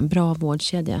sjukhusen. Bra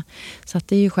vårdkedja. Så att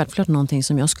det är ju självklart någonting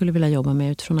som jag skulle vilja jobba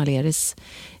med utifrån Aleris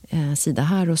sida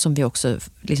här, och som vi också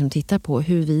liksom tittar på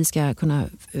hur vi ska kunna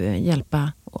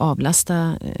hjälpa och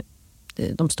avlasta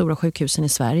de stora sjukhusen i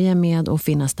Sverige med att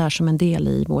finnas där som en del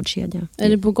i vårdkedjan. Är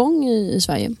det på gång i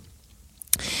Sverige?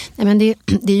 Nej, men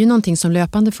det är ju någonting som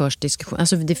löpande förs diskussion.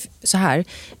 Alltså så här,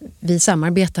 vi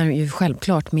samarbetar ju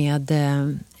självklart med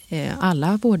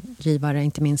alla vårdgivare,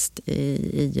 inte minst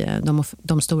i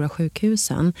de stora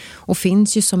sjukhusen, och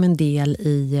finns ju som en del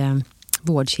i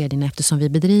vårdkedjan eftersom vi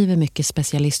bedriver mycket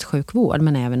specialistsjukvård,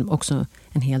 men även också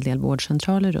en hel del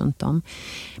vårdcentraler runt om.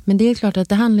 Men det är klart att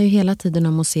det handlar ju hela tiden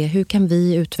om att se hur kan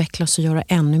vi utvecklas och göra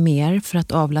ännu mer för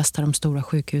att avlasta de stora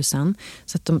sjukhusen.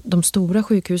 Så att de stora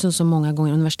sjukhusen, som många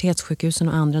gånger universitetssjukhusen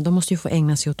och andra, de måste ju få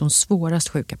ägna sig åt de svårast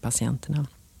sjuka patienterna.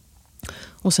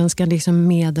 Och sen ska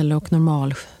liksom medel- och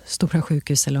normal stora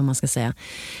sjukhus, eller om man ska säga,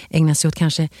 ägna sig åt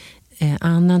kanske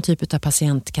annan typ av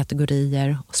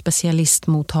patientkategorier,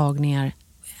 specialistmottagningar,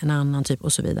 en annan typ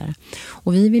och så vidare.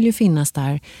 Och vi vill ju finnas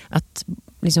där att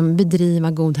liksom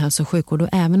bedriva god hälso- och sjukvård, och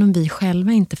även om vi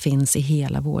själva inte finns i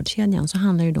hela vårdkedjan så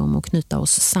handlar det om att knyta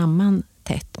oss samman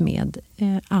tätt med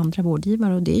andra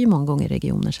vårdgivare, och det är ju många gånger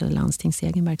regioners eller landstings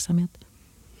egen verksamhet.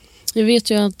 Jag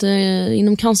vet ju att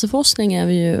inom cancerforskning är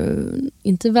vi ju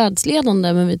inte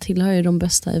världsledande, men vi tillhör ju de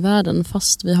bästa i världen,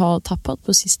 fast vi har tappat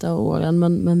på sista åren,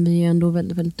 men vi är ändå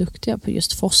väldigt, väldigt duktiga på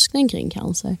just forskning kring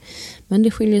cancer. Men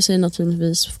det skiljer sig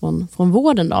naturligtvis från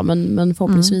vården då, men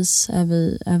förhoppningsvis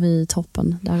är vi i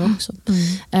toppen där också.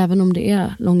 Även om det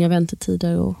är långa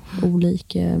väntetider och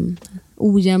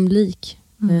ojämlik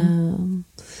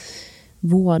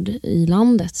vård i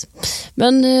landet.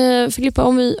 Men Filippa,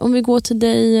 om vi går till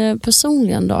dig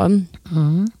personligen då.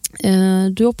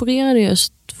 Du opererade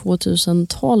just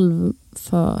 2012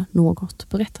 för något.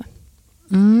 Berätta.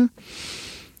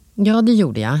 Ja, det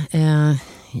gjorde jag.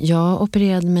 Jag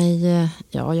opererade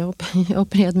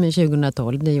mig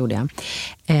 2012, det gjorde jag.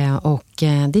 Och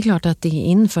det är klart att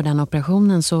inför den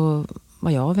operationen så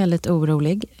var jag väldigt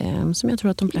orolig, som jag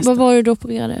tror att de flesta. Vad var det du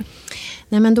opererade?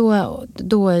 Nej, men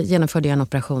då genomförde jag en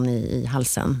operation i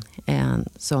halsen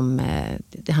som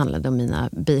det handlade om mina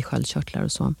bisköldkörtlar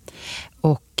och så.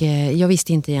 Och jag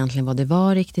visste inte egentligen vad det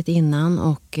var riktigt innan,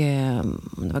 och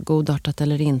om det var godartat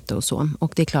eller inte och så.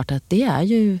 Och det är klart att det är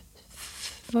ju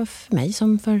för mig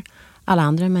som för alla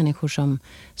andra människor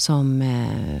som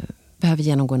behöver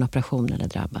genomgå en operation eller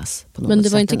drabbas på något sätt. Men det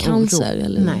var inte cancer?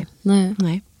 Eller?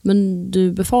 Nej. Men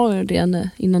du befarade det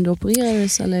innan du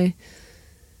opererades, eller?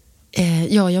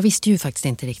 Ja, jag visste ju faktiskt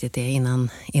inte riktigt det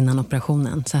innan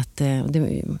operationen. Så att,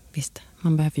 visst,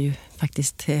 man behöver ju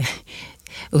faktiskt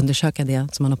undersöka det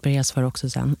som man opereras för också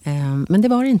sen. Men det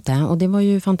var det inte, och det var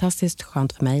ju fantastiskt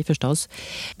skönt för mig förstås.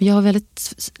 Men jag har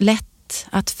väldigt lätt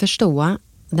att förstå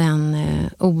den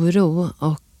oro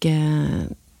och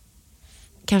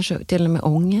kanske till och med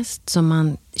ångest som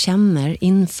man känner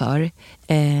inför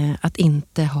att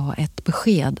inte ha ett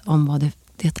besked om vad det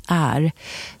är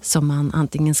som man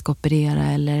antingen ska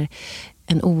operera, eller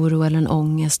en oro eller en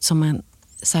ångest som man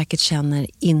säkert känner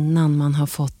innan man har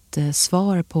fått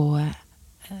svar på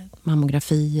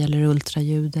mammografi eller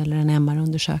ultraljud eller en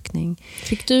MR-undersökning.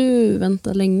 Fick du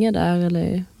vänta länge där,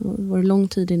 eller var det lång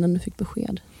tid innan du fick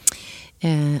besked?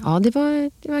 Ja, det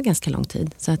var ganska lång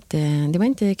tid. Så att, det var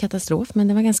inte katastrof, men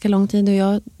det var ganska lång tid. Och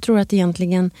jag tror att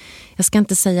egentligen, jag ska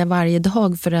inte säga varje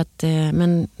dag för att,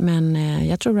 men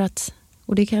jag tror att,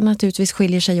 och det kan naturligtvis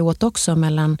skilja sig åt också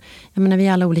mellan, jag menar vi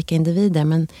är alla olika individer,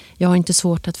 men jag har inte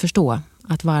svårt att förstå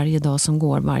att varje dag som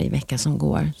går, varje vecka som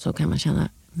går, så kan man känna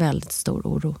väldigt stor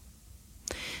oro.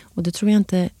 Och det tror jag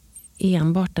inte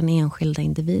enbart den enskilda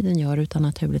individen gör, utan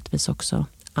naturligtvis också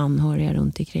anhöriga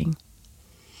runt omkring.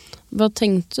 Vad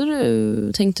tänkte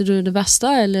du? Tänkte du det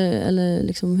värsta eller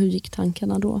liksom, hur gick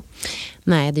tankarna då?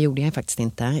 Nej, det gjorde jag faktiskt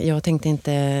inte. Jag tänkte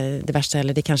inte det värsta,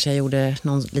 eller det kanske jag gjorde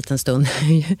någon liten stund.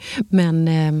 Men,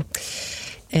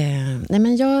 nej,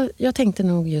 men jag tänkte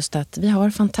nog just att vi har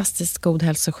fantastiskt god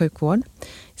hälso- och sjukvård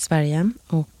i Sverige.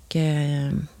 Och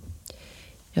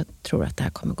jag tror att det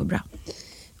här kommer gå bra.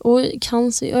 Och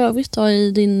cancer i övrigt då,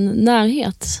 i din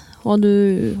närhet? Har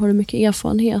du mycket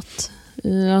erfarenhet?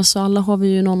 Alltså alla har vi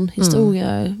ju någon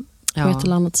historia på ett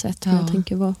eller annat sätt. Men jag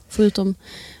tänker, förutom,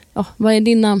 vad är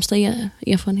din närmsta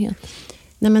erfarenhet?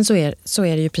 Nej, men så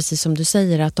är det ju precis som du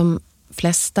säger, att de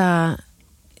flesta,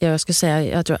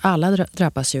 jag tror alla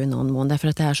drabbas ju i någon mån, därför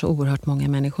att det är så oerhört många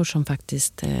människor som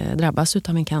faktiskt drabbas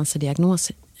utav en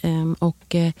cancerdiagnos.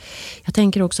 Och jag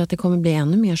tänker också att det kommer bli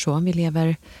ännu mer så. Vi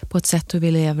lever på ett sätt och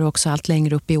vi lever också allt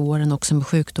längre upp i åren också med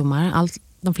sjukdomar.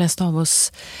 De flesta av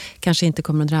oss kanske inte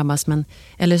kommer att drabbas,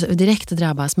 eller direkt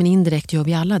drabbas, men indirekt gör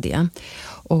vi alla det.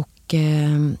 Och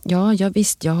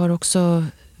visst, jag har också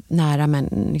nära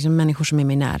människor som är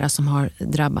mig nära som har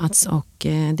drabbats. Och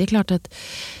det är klart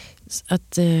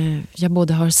att jag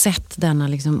både har sett denna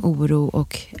liksom oro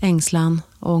och ängslan,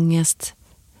 ångest,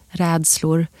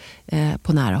 rädslor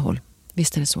på nära håll.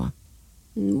 Visst är det så.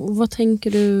 Och vad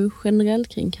tänker du generellt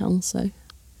kring cancer?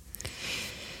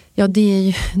 Ja, det är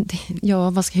ju,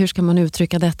 hur ska man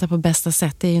uttrycka detta på bästa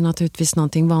sätt? Det är ju naturligtvis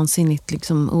någonting vansinnigt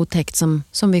liksom otäckt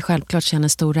som vi självklart känner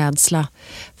stor rädsla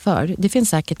för. Det finns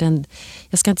säkert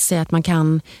jag ska inte säga att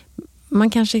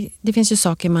det finns ju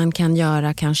saker man kan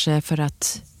göra kanske för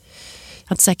att,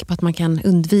 jag är inte säker på att man kan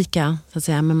undvika, så att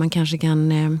säga, men man kanske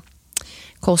kan,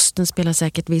 kosten spelar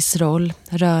säkert viss roll,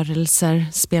 rörelser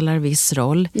spelar viss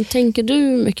roll. Tänker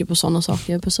du mycket på sådana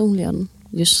saker personligen?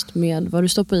 Just med vad du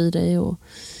stoppar i dig och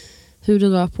hur du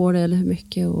rör på dig eller hur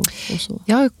mycket och så?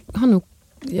 Jag har nog,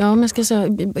 men jag ska säga,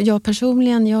 jag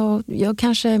personligen, jag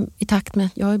kanske i takt med,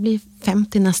 jag blir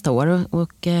 50 nästa år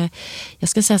och jag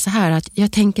ska säga så här att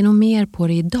jag tänker nog mer på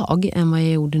det idag än vad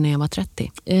jag gjorde när jag var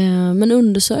 30. Men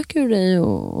undersöker du dig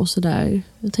och sådär?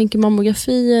 Jag tänker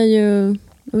mammografi är ju,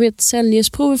 jag vet,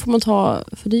 cellgiftsprover får man ta,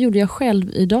 för det gjorde jag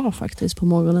själv idag faktiskt på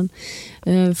morgonen.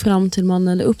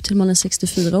 Upp till man är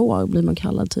 64 år blir man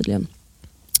kallad tydligen.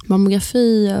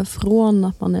 Mammografi från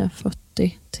att man är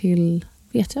 40 till,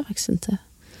 vet jag faktiskt inte.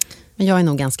 Men jag är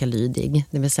nog ganska lydig.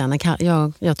 Det vill säga,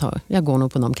 jag går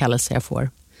nog på de kallelser jag får.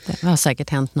 Det har säkert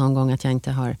hänt någon gång att jag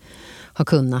inte har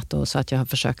kunnat, och så att jag har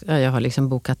försökt, jag har liksom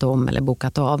bokat om eller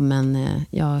bokat av, men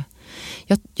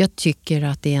jag tycker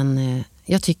att det är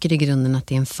jag tycker i grunden att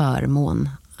det är en förmån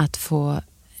att få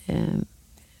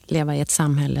leva i ett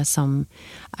samhälle som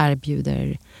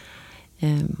erbjuder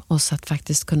oss att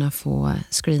faktiskt kunna få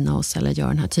screena oss eller göra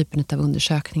den här typen av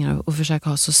undersökningar och försöka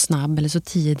ha så snabb eller så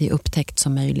tidig upptäckt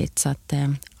som möjligt. Så att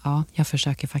jag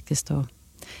försöker faktiskt att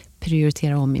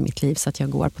prioritera om i mitt liv så att jag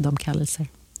går på de kallelser.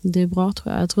 Det är bra,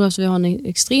 tror jag. Jag tror att vi har en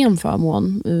extrem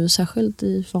förmån, särskilt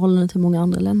i förhållande till många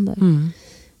andra länder.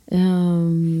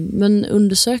 Men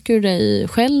undersöker du dig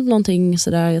själv någonting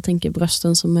sådär? Jag tänker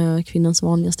brösten som är kvinnans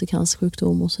vanligaste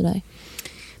cancersjukdom och sådär.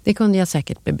 Det kunde jag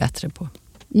säkert bli bättre på.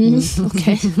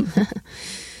 Okej.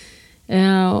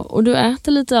 Och du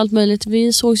äter lite allt möjligt.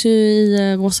 Vi sågs ju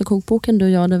i Rosa kokboken du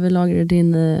och jag, där vi lagade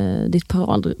ditt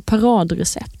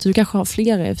paradrecept. Du kanske har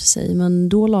flera i och för sig, men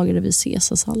då lagade vi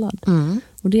caesarsallad.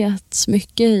 Och det äts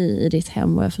mycket i ditt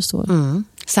hem, vad jag förstår.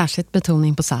 Särskilt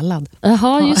betoning på sallad.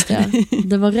 Jaha, just det.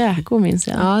 Det var räkor, minns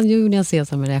jag. Ja, nu gjorde jag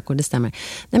caesar med räkor, det stämmer.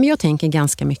 Nej, men jag tänker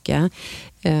ganska mycket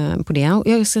på det. Och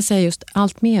jag ska säga just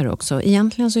allt mer också.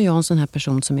 Egentligen så är jag en sån här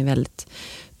person som är väldigt,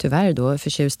 tyvärr då,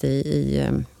 förtjust i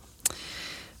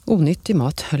onyttig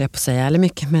mat, höll jag på att säga. Eller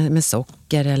mycket med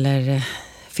socker eller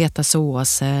feta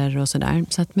såser och sådär.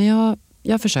 Så att, men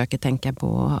jag försöker tänka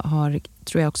på,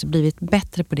 tror jag också blivit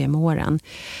bättre på det med åren.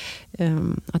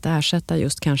 Att ersätta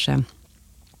just kanske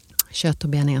kött och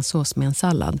bearnaisesås med en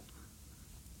sallad.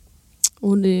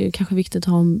 Och det är kanske viktigt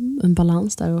att ha en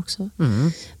balans där också.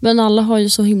 Men alla har ju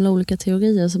så himla olika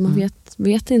teorier så man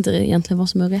vet inte egentligen vad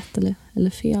som är rätt eller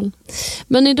fel.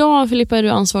 Men idag, Filippa, är du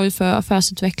ansvarig för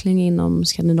affärsutveckling inom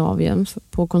Skandinavien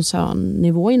på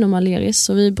koncernnivå inom Aleris.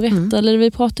 Så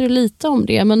vi pratade lite om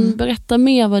det, men berätta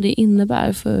mer vad det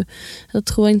innebär, för jag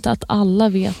tror inte att alla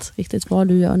vet riktigt vad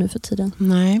du gör nu för tiden.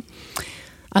 Nej.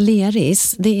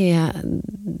 Aleris, det är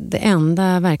det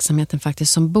enda verksamheten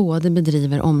faktiskt som både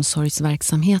bedriver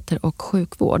omsorgsverksamheter och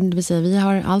sjukvård. Det vill säga vi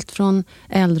har allt från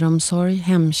äldreomsorg,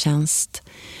 hemtjänst,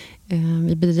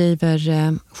 vi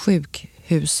bedriver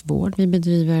sjukhusvård, vi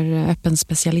bedriver öppen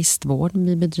specialistvård,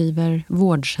 vi bedriver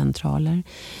vårdcentraler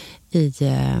i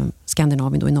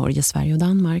Skandinavien, då i Norge, Sverige och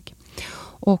Danmark.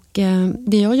 Och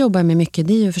det jag jobbar med mycket,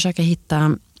 det är att försöka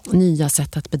hitta nya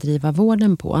sätt att bedriva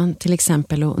vården på. Till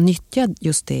exempel att nyttja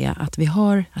just det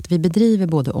att vi bedriver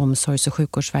både omsorgs- och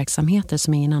sjukvårdsverksamheter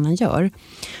som ingen annan gör.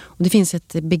 Och det finns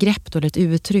ett begrepp, ett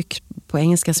uttryck på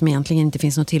engelska som egentligen inte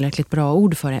finns något tillräckligt bra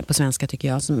ord för det på svenska, tycker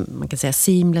jag, som man kan säga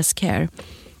seamless care.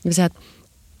 Det vill säga att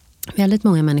väldigt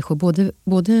många människor,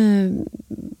 både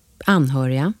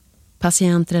anhöriga,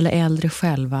 patienter eller äldre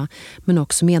själva, men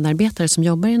också medarbetare som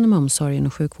jobbar inom omsorgen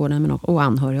och sjukvården och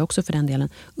anhöriga också för den delen,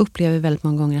 upplever väldigt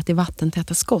många gånger att det är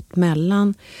vattentäta skott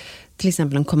mellan till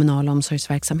exempel de kommunala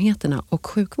omsorgsverksamheterna och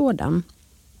sjukvården.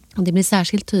 Och det blir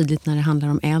särskilt tydligt när det handlar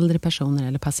om äldre personer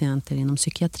eller patienter inom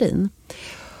psykiatrin.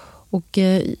 Och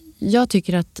jag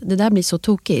tycker att det där blir så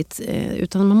tokigt,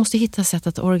 utan man måste hitta sätt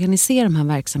att organisera de här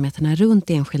verksamheterna runt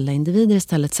enskilda individer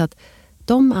istället, så att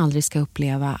de aldrig ska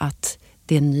uppleva att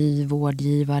det är en ny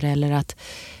vårdgivare eller att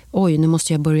nu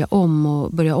måste jag börja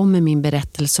om med min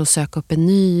berättelse och söka upp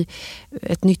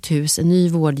ett nytt hus, en ny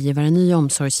vårdgivare, en ny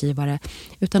omsorgsgivare.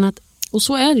 Och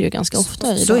så är det ju ganska ofta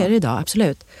idag. Så är det idag,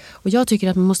 absolut. Och jag tycker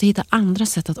att man måste hitta andra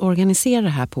sätt att organisera det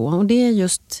här på. Och det är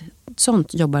just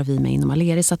sånt jobbar vi med inom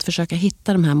Aleris. Att försöka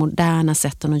hitta de här moderna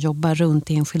sätten att jobba runt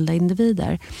enskilda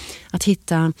individer. Att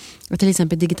till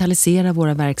exempel digitalisera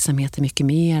våra verksamheter mycket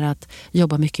mer. Att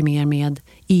jobba mycket mer med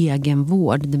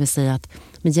egenvård. Det vill säga att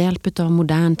med hjälp av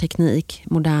modern teknik,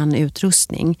 modern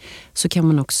utrustning, så kan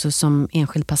man också som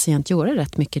enskild patient göra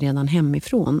rätt mycket redan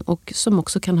hemifrån. Och som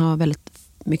också kan ha väldigt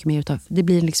mycket mer utav, det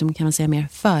blir liksom, kan man säga, mer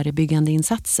förebyggande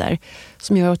insatser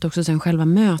som gör att också sen själva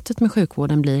mötet med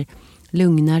sjukvården blir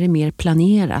lugnare, mer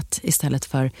planerat istället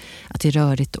för att det är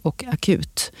rörigt och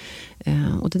akut.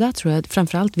 Och det där tror jag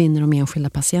framförallt vinner de enskilda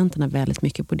patienterna väldigt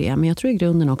mycket på det. Men jag tror i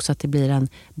grunden också att det blir en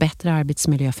bättre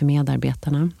arbetsmiljö för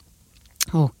medarbetarna.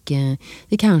 Och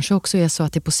det kanske också är så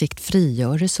att det på sikt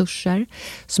frigör resurser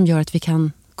som gör att vi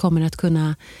kommer att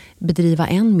kunna bedriva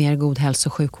än mer god hälso-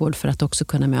 och sjukvård för att också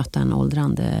kunna möta en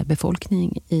åldrande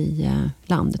befolkning i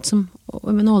landet.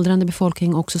 En åldrande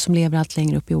befolkning också som lever allt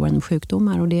längre upp i åren med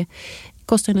sjukdomar. Och det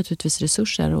kostar naturligtvis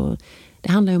resurser, och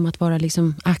det handlar ju om att vara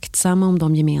liksom aktsamma om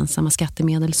de gemensamma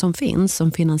skattemedel som finns,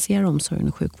 som finansierar omsorgen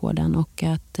och sjukvården, och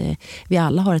att vi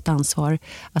alla har ett ansvar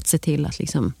att se till att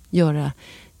liksom göra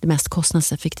det mest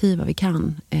kostnadseffektiva vi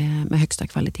kan med högsta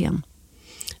kvaliteten.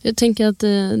 Jag tänker att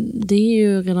det är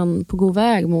ju redan på god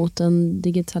väg mot en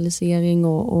digitalisering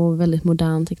och väldigt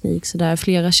modern teknik. Så där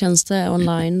flera tjänster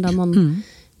online där man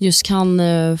just kan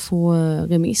få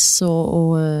remiss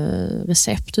och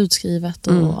recept utskrivet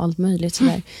och allt möjligt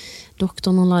sådär.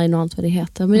 Doktorn online och allt vad det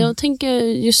heter. Men jag tänker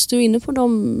just du är inne på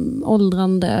de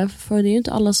åldrande, för det är ju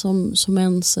inte alla som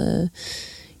ens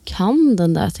kan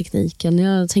den där tekniken.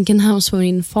 Jag tänker närmast på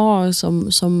min far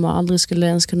som aldrig skulle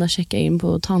ens kunna checka in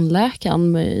på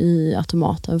tandläkaren i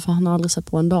automaten, för han har aldrig sett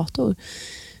på en dator.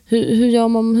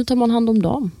 Hur tar man hand om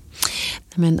dem?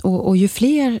 Och ju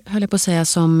fler, höll jag på att säga,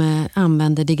 som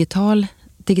använder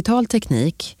digital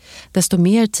teknik, desto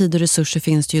mer tid och resurser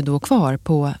finns det ju då kvar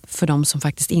för de som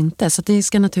faktiskt inte. Så det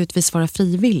ska naturligtvis vara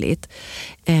frivilligt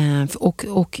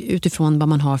och utifrån vad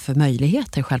man har för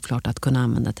möjligheter självklart att kunna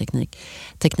använda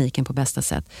tekniken på bästa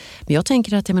sätt. Men jag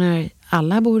tänker att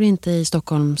alla bor inte i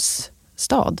Stockholms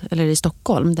stad eller i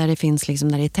Stockholm där det finns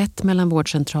där det är tätt mellan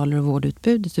vårdcentraler och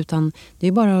vårdutbudet, utan det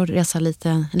är bara att resa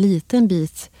en liten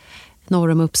bit norr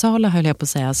om Uppsala, höll jag på att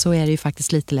säga, så är det ju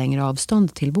faktiskt lite längre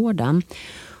avstånd till vården.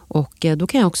 Och då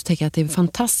kan jag också tycka att det är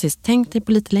fantastiskt. Tänk dig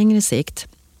på lite längre sikt.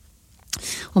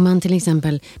 Om man till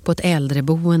exempel på ett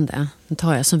äldreboende,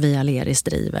 tar jag som vi Aleris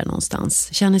driver någonstans,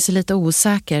 känner sig lite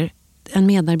osäker. En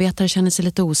medarbetare känner sig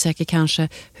lite osäker kanske.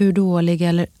 Hur dålig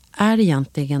eller är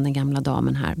egentligen den gamla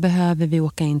damen här? Behöver vi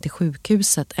åka in till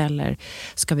sjukhuset eller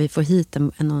ska vi få hit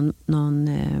någon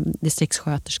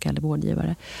distriktssköterska eller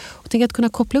vårdgivare? Och tänk att kunna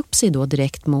koppla upp sig då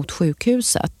direkt mot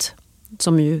sjukhuset,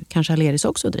 som ju kanske Aleris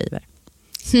också driver.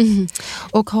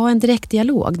 Och ha en direkt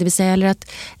dialog, det vill säga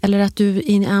eller att du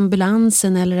i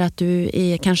ambulansen eller att du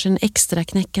är kanske en extra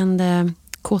knäckande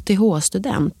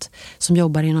KTH-student som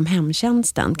jobbar inom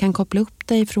hemtjänsten kan koppla upp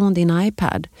dig från din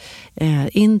iPad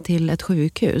in till ett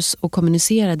sjukhus och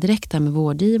kommunicera direkt med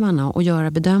vårdgivarna och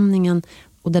göra bedömningen,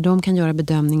 och där de kan göra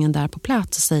bedömningen där på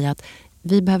plats och säga att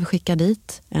vi behöver skicka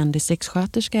dit en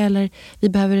distriktssköterska eller vi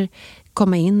behöver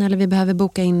komma in eller vi behöver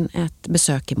boka in ett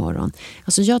besök imorgon.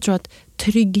 Alltså jag tror att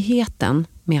tryggheten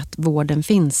med att vården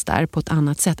finns där på ett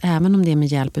annat sätt, även om det är med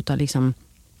hjälp av liksom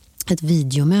ett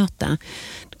videomöte,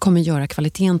 kommer göra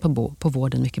kvaliteten på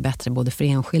vården mycket bättre, både för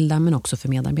enskilda men också för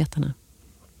medarbetarna.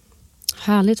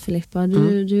 Härligt Filippa,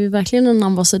 du är verkligen en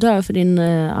ambassadör för din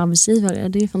arbetsgivare,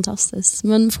 det är fantastiskt.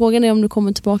 Men frågan är om du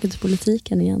kommer tillbaka till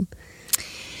politiken igen.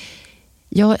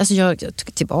 Ja, alltså jag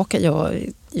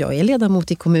är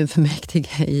ledamot i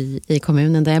kommunfullmäktige i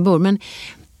kommunen där jag bor. Men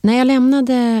när jag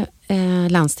lämnade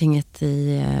landstinget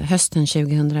i hösten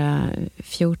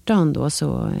 2014 då,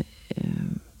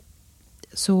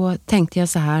 så tänkte jag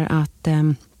så här att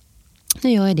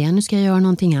nu gör jag det, nu ska jag göra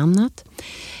någonting annat.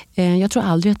 Jag tror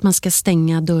aldrig att man ska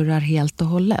stänga dörrar helt och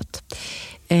hållet.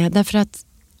 Därför att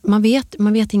man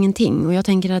vet ingenting. Och jag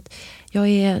tänker att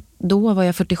då var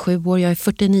jag 47 år, jag är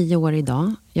 49 år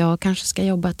idag. Jag kanske ska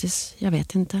jobba tills, jag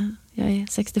vet inte, jag är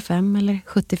 65 eller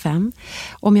 75.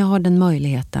 Om jag har den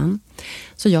möjligheten.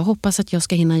 Så jag hoppas att jag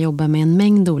ska hinna jobba med en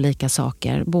mängd olika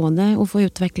saker. Både att få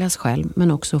utvecklas själv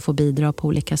men också att få bidra på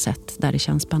olika sätt där det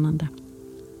känns spännande.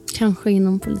 Kanske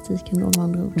inom politiken då, med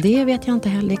andra ord. Det vet jag inte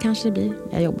heller, det kanske det blir.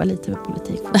 Jag jobbar lite med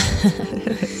politik.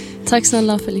 Tack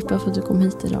snälla Filippa för att du kom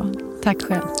hit idag. Tack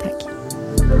själv, tack.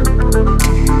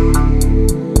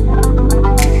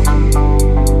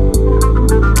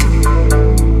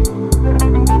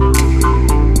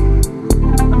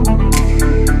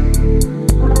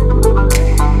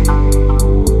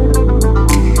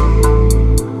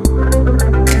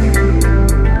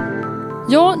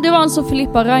 Ja, det var alltså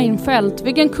Filippa Reinfeldt.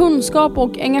 Vilken kunskap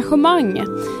och engagemang.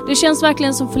 Det känns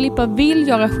verkligen som Filippa vill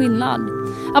göra skillnad.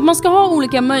 Att man ska ha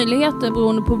olika möjligheter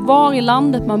beroende på var i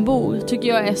landet man bor tycker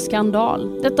jag är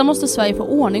skandal. Detta måste Sverige få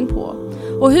ordning på.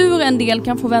 Och hur en del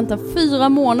kan få vänta 4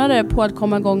 månader på att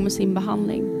komma igång med sin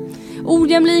behandling.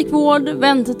 Ojämlik vård,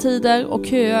 väntetider och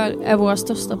köer är våra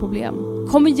största problem.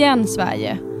 Kom igen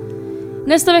Sverige!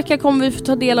 Nästa vecka kommer vi få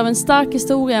ta del av en stark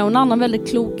historia och en annan väldigt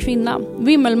klok kvinna.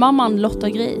 Vimmelmamman Lotta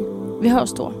Grej. Vi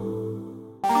hörs då.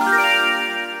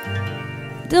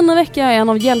 Denna vecka är en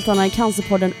av hjältarna i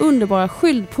Cancerpodden underbara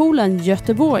Skyldpoolen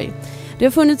Göteborg. Det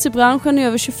har funnits i branschen i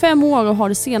över 25 år och har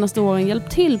de senaste åren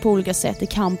hjälpt till på olika sätt i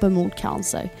kampen mot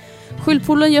cancer.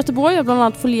 Skyldpoolen Göteborg har bland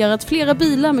annat folierat flera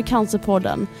bilar med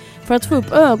Cancerpodden för att få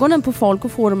upp ögonen på folk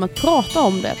och få dem att prata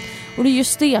om det. Och det är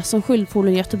just det som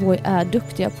Skyldpoolen Göteborg är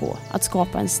duktiga på, att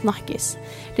skapa en snackis.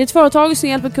 Det är ett företag som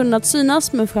hjälper kunderna att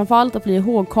synas men framförallt att bli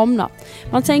ihågkomna.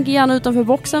 Man tänker gärna utanför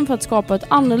boxen för att skapa ett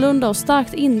annorlunda och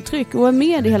starkt intryck och är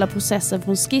med i hela processen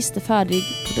från skiss till färdig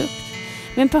produkt.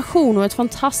 Med en passion och ett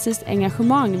fantastiskt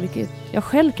engagemang, vilket jag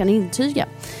själv kan intyga.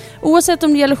 Oavsett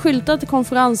om det gäller skyltar till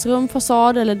konferensrum,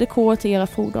 fasad eller dekor till era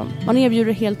fordon. Man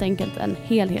erbjuder helt enkelt en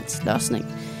helhetslösning.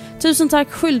 Tusen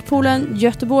tack Skyldpoolen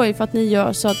Göteborg för att ni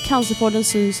gör så att Cancerpodden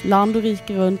syns land och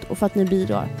rike runt och för att ni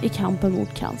bidrar i kampen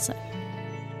mot cancer.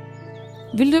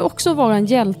 Vill du också vara en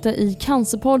hjälte i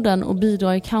Cancerpodden och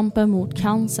bidra i kampen mot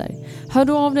cancer? Hör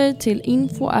då av dig till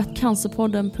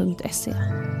info@cancerpodden.se.